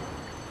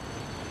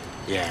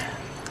 Yeah.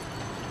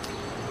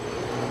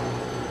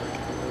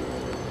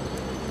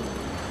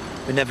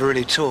 We never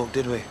really talked,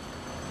 did we?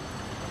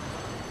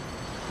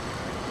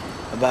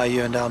 About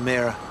you and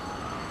Almira.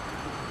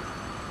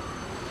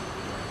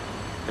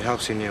 It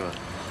helps you knew her.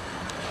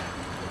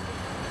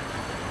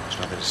 There's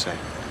nothing to say.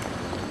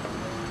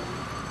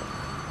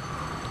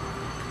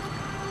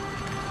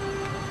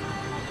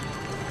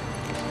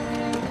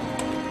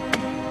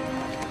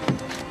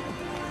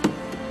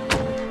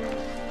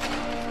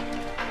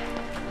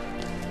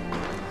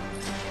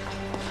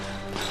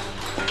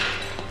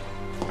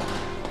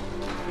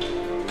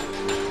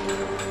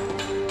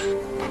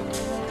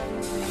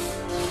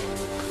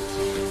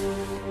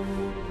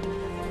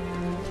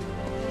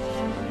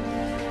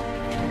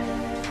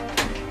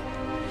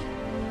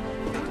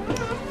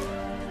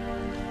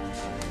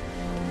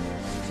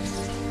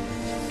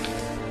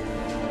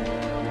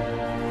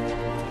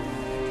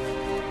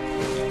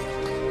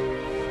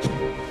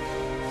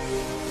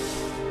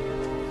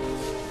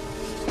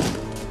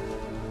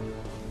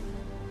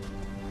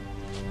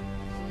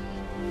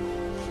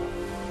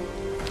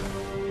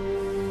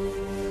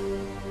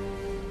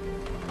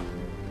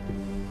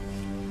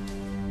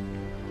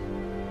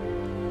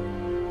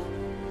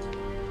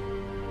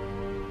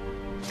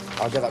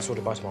 I'll get that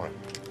sorted by tomorrow.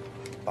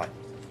 Bye.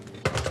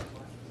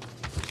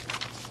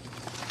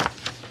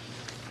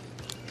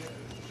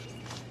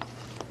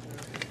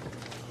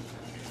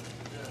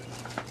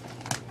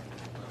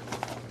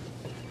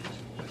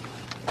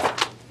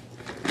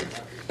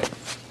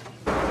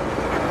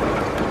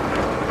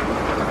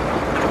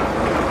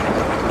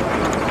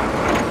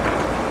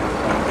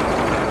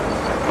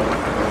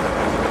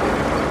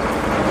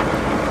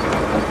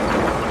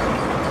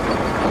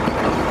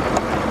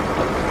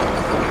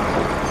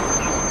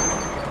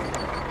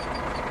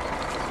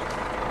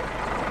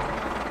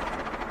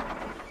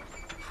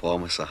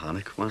 Former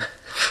Sahanic, man.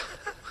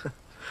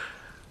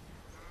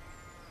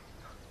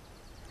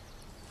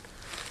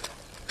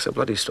 It's a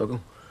bloody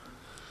struggle.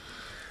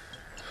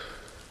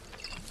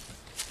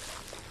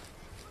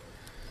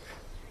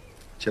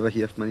 Did you ever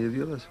hear from any of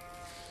the others?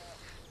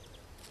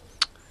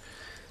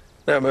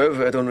 No, I'm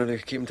over it. I don't really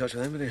keep in touch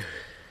with anybody.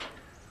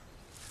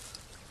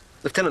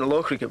 Lieutenant of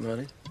law cricket,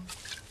 man.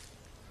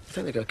 I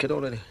think they got a kid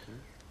already.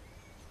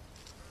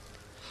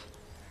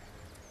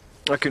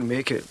 I couldn't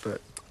make it, but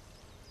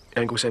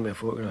Angle sent me a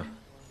photograph.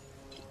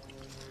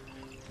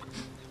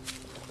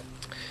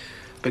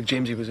 Big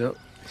Jamesy was up.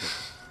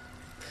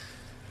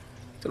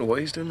 Don't know what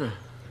he's doing there.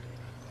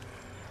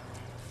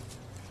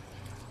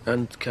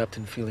 And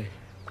Captain Feely.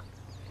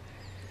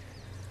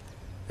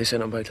 They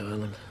sent him back to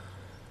Ireland.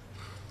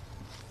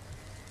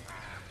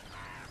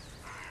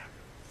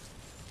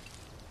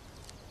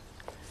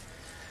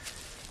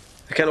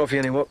 I can't offer you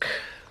any work.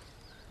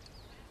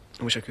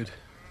 I wish I could.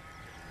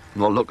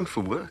 I'm not looking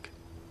for work.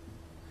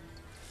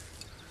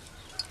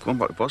 Going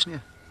back to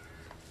Bosnia.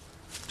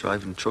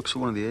 Driving trucks for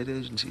one of the aid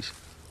agencies.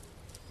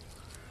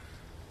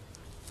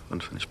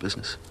 Unfinished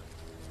business.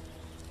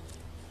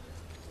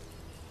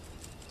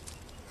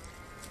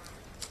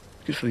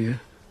 Good for you.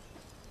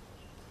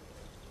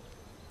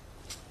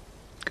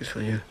 Good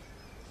for you.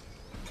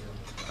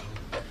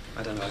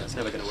 I don't know, it's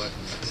never going to work.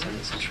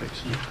 It's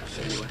tricks.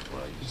 Anyway,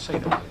 well, you say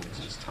that.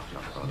 It's tough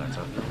enough for that.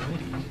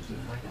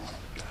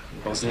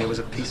 Bosnia was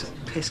a piece of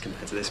piss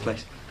compared to this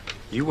place.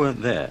 You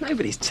weren't there.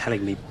 Nobody's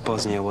telling me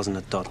Bosnia wasn't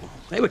a doddle.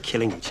 They were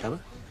killing each other.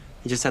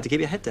 You just had to keep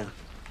your head down.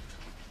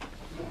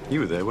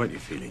 You were there, weren't you,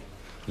 Feely?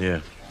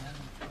 Yeah.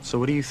 So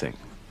what do you think?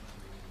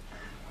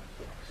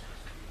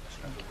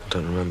 I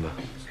don't remember.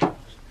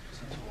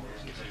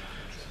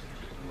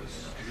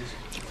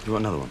 You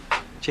want another one?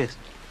 Cheers.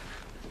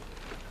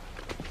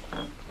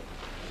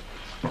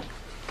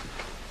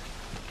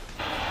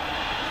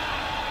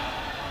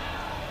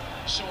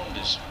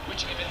 Saunders,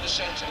 Whittingham in the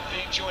centre,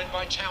 being joined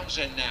by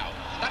Townsend now.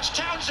 That's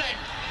Townsend!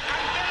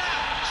 And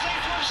Miller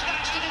seems to have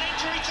snatched it in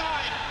injury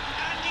time.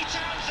 Andy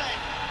Townsend!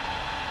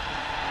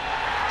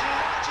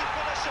 Delighted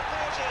for the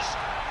supporters,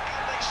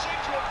 and they seem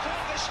to have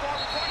pulled this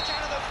one right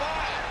out of the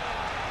fire.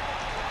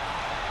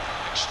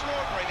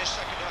 Extraordinary this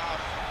second half.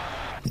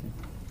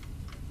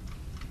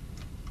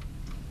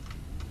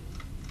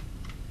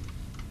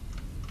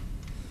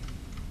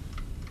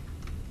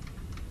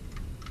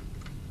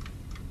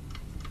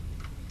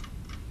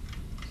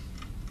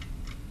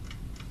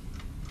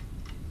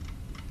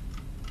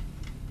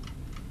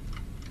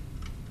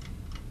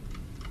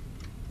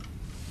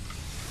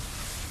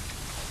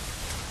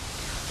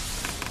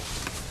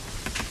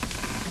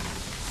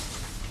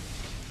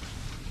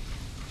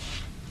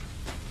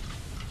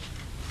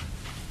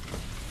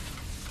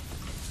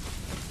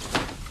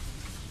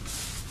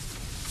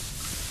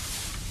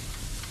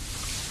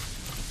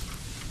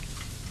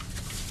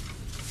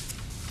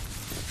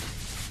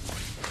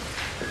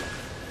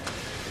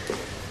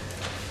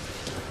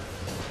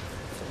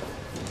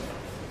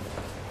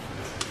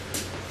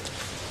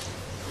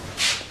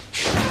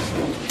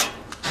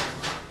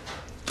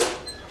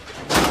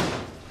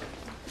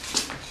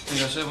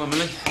 You guys have 1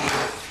 million?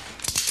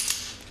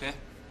 Okay.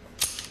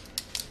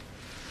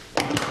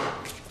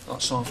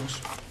 That's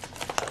samples.